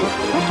la cintura,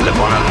 le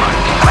buone al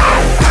manico.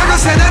 Prego,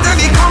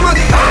 sedetevi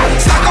comodi,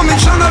 sta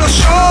cominciando lo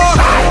show.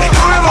 È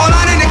come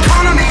volare in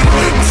economy,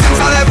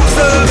 senza le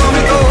buste del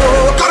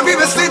vomito. Corpi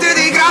vestiti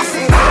di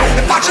graffi,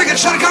 e facce che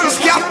cercano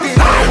schiaffi.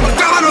 Ma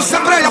trovano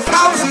sempre gli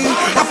applausi,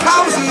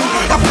 applausi,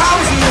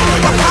 applausi,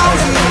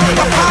 applausi,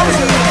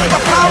 applausi,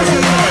 applausi, applausi,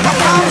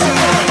 applausi,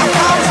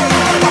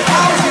 applausi,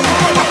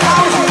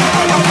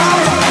 applausi,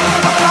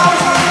 applausi.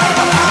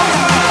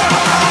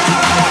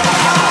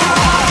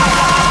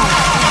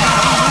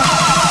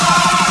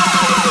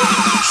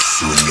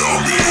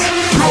 Tsunami.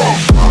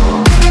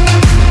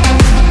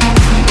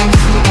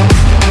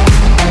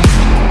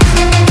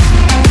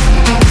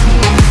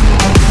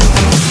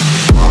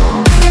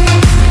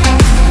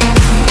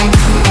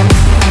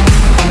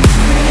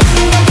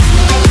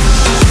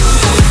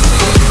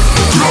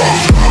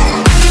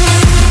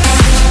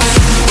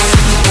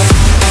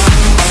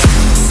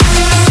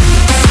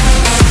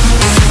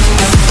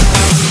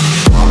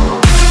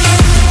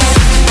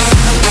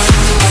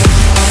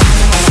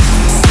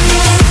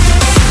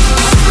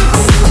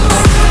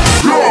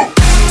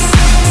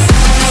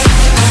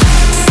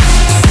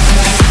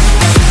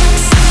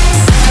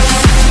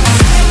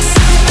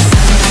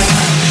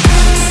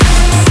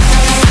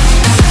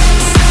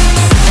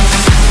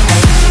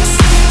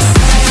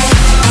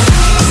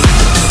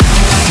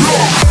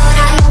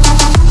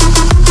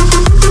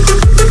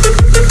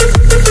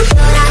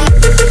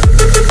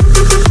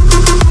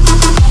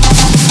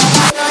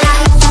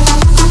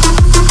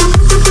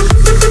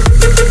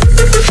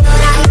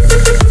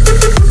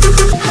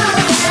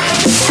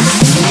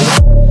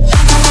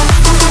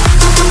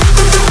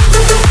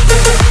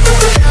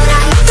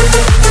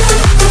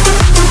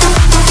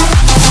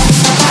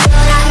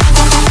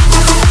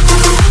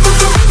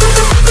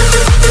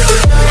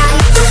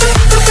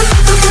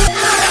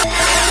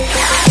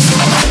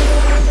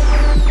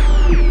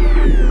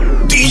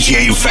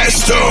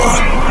 DJFESTO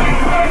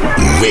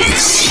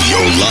makes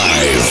your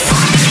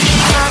life.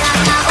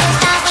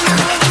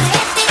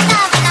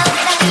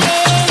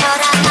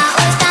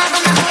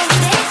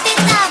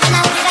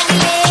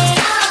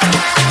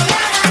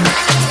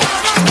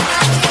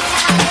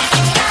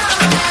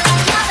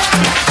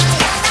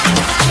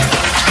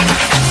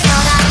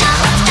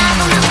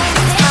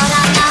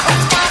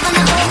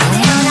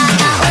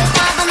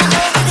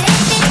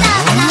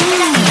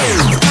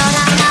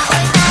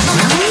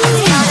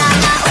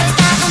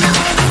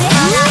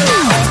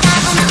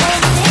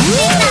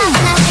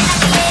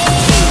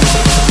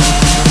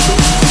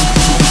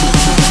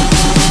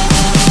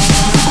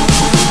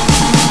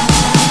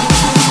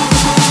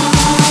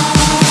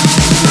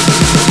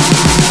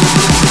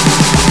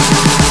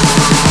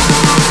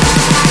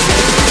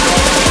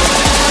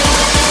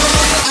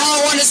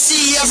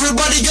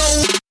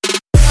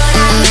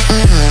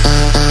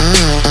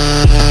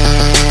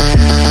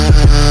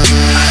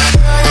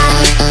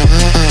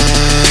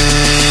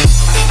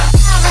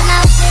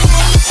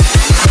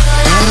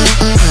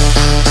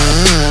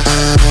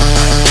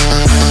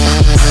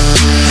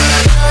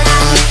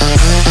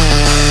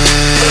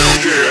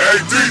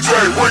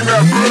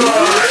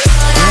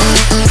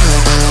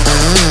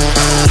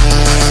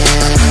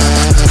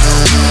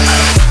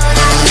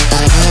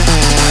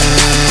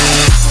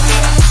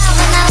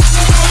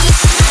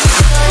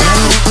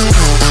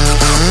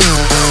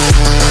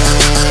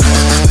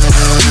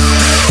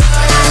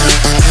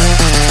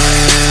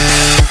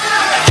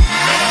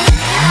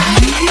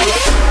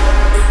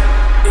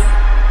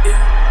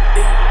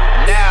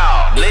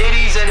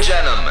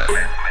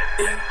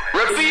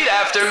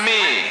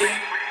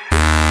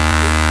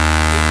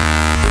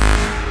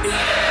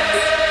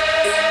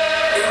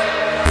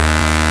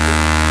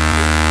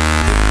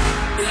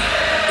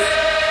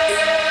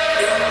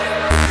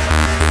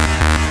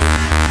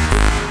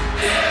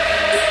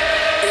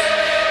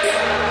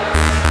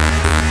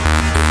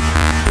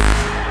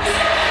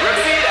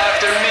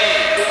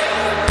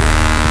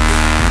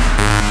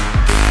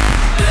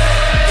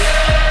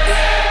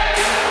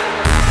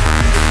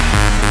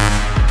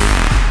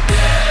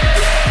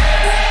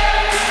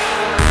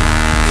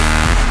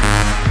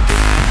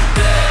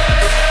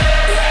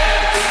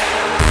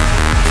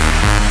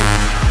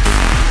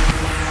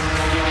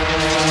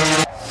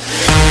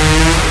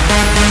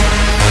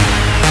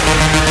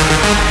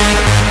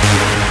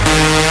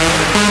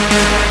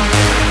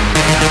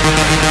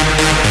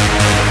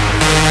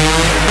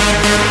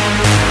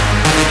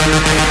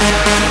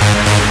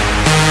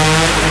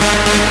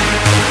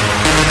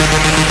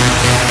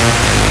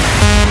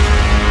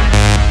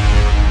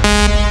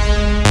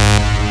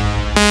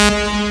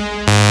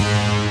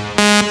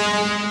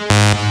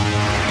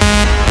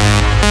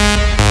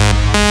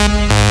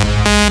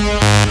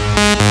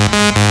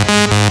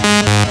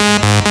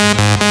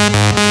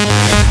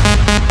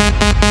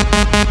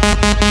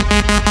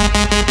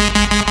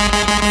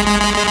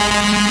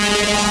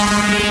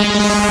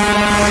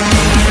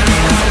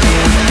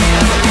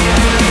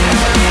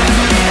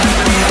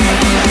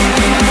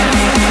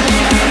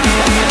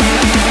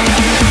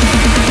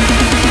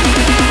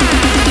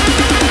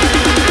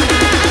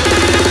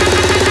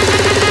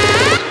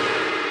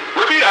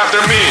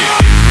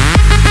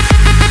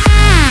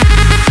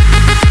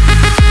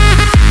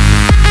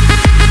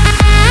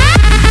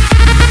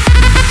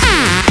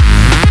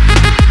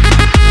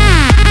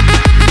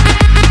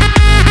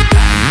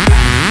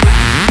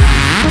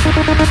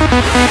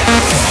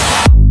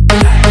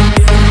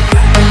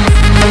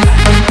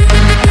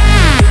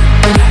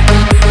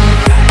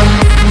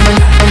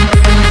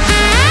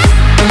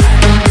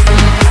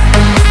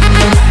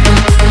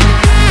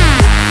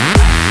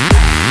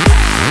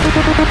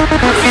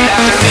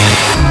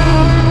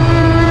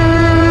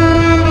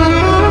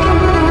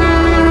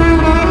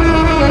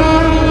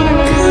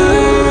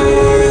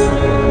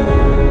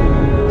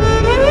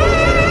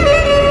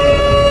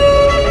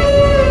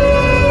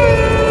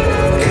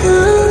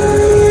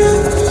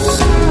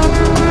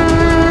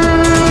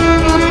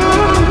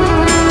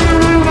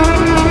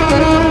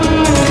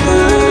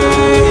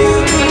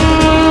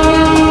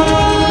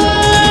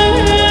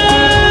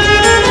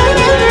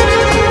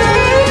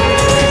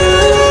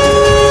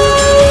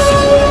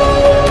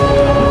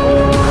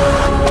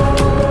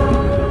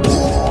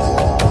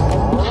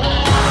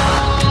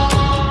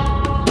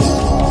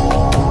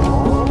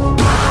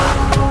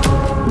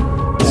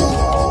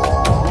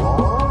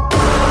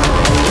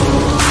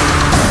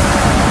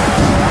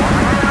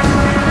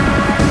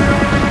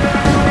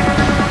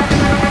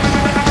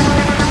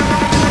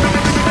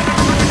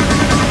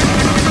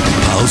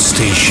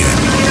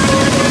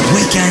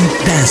 Weekend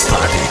Dance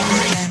Party.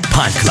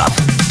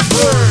 PALCLUB.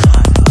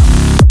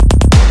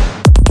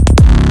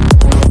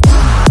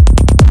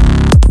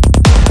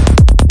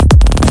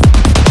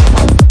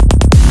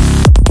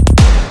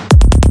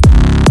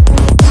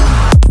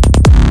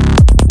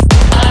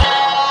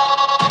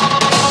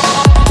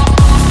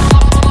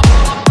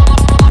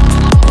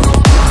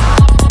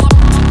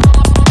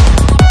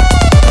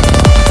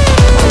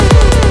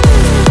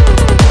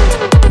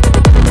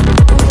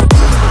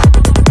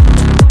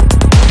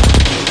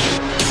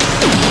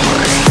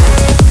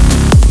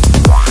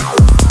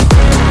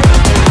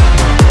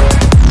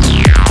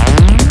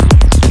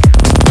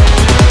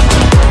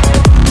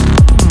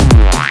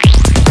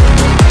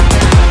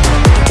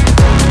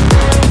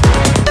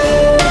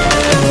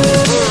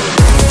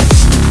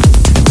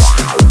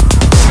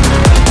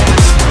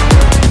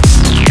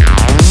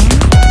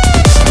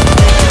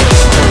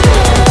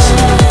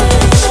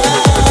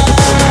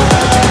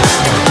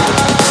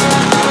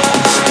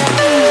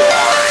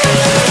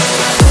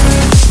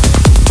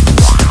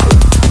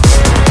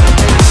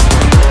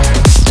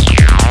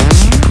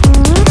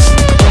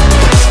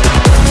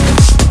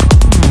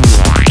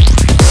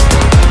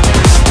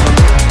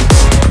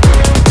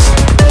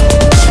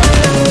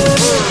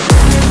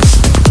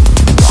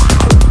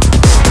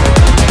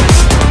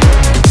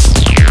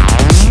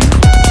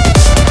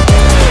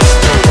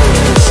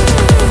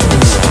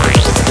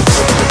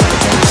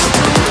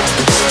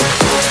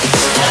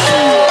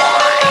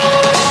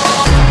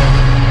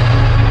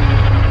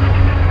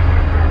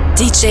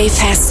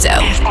 DJFESTO.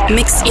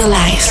 Mix your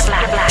life.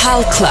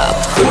 PALCLUB.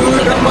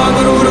 Guru Brahma,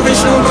 Guru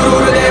Vishnu,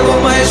 Guru Devo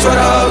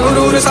Maheshwara,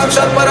 Guru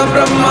Sakshat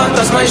Parabrahma,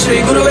 Tasmai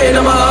Shri Guruve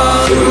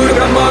Namah. Guru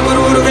Brahma,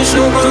 Guru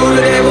Vishnu,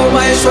 Guru Devo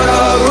Maheshwara,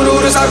 Guru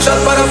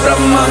Sakshat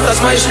Parabrahma,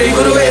 Tasmai Shri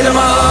Guruve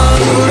Namah.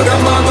 Guru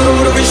Brahma,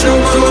 Guru Vishnu,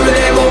 Guru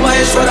Devo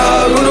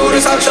Maheshwara,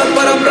 Guru Sakshat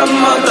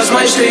Parabrahma,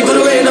 Tasmai Shri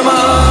Guruve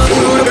Namah.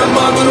 Guru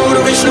Brahma,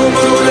 Guru Vishnu,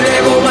 Guru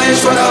Devo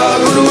Maheshwara,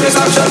 Guru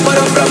Sakshat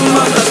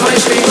Parabrahma, Tasmai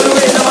Shri Guruve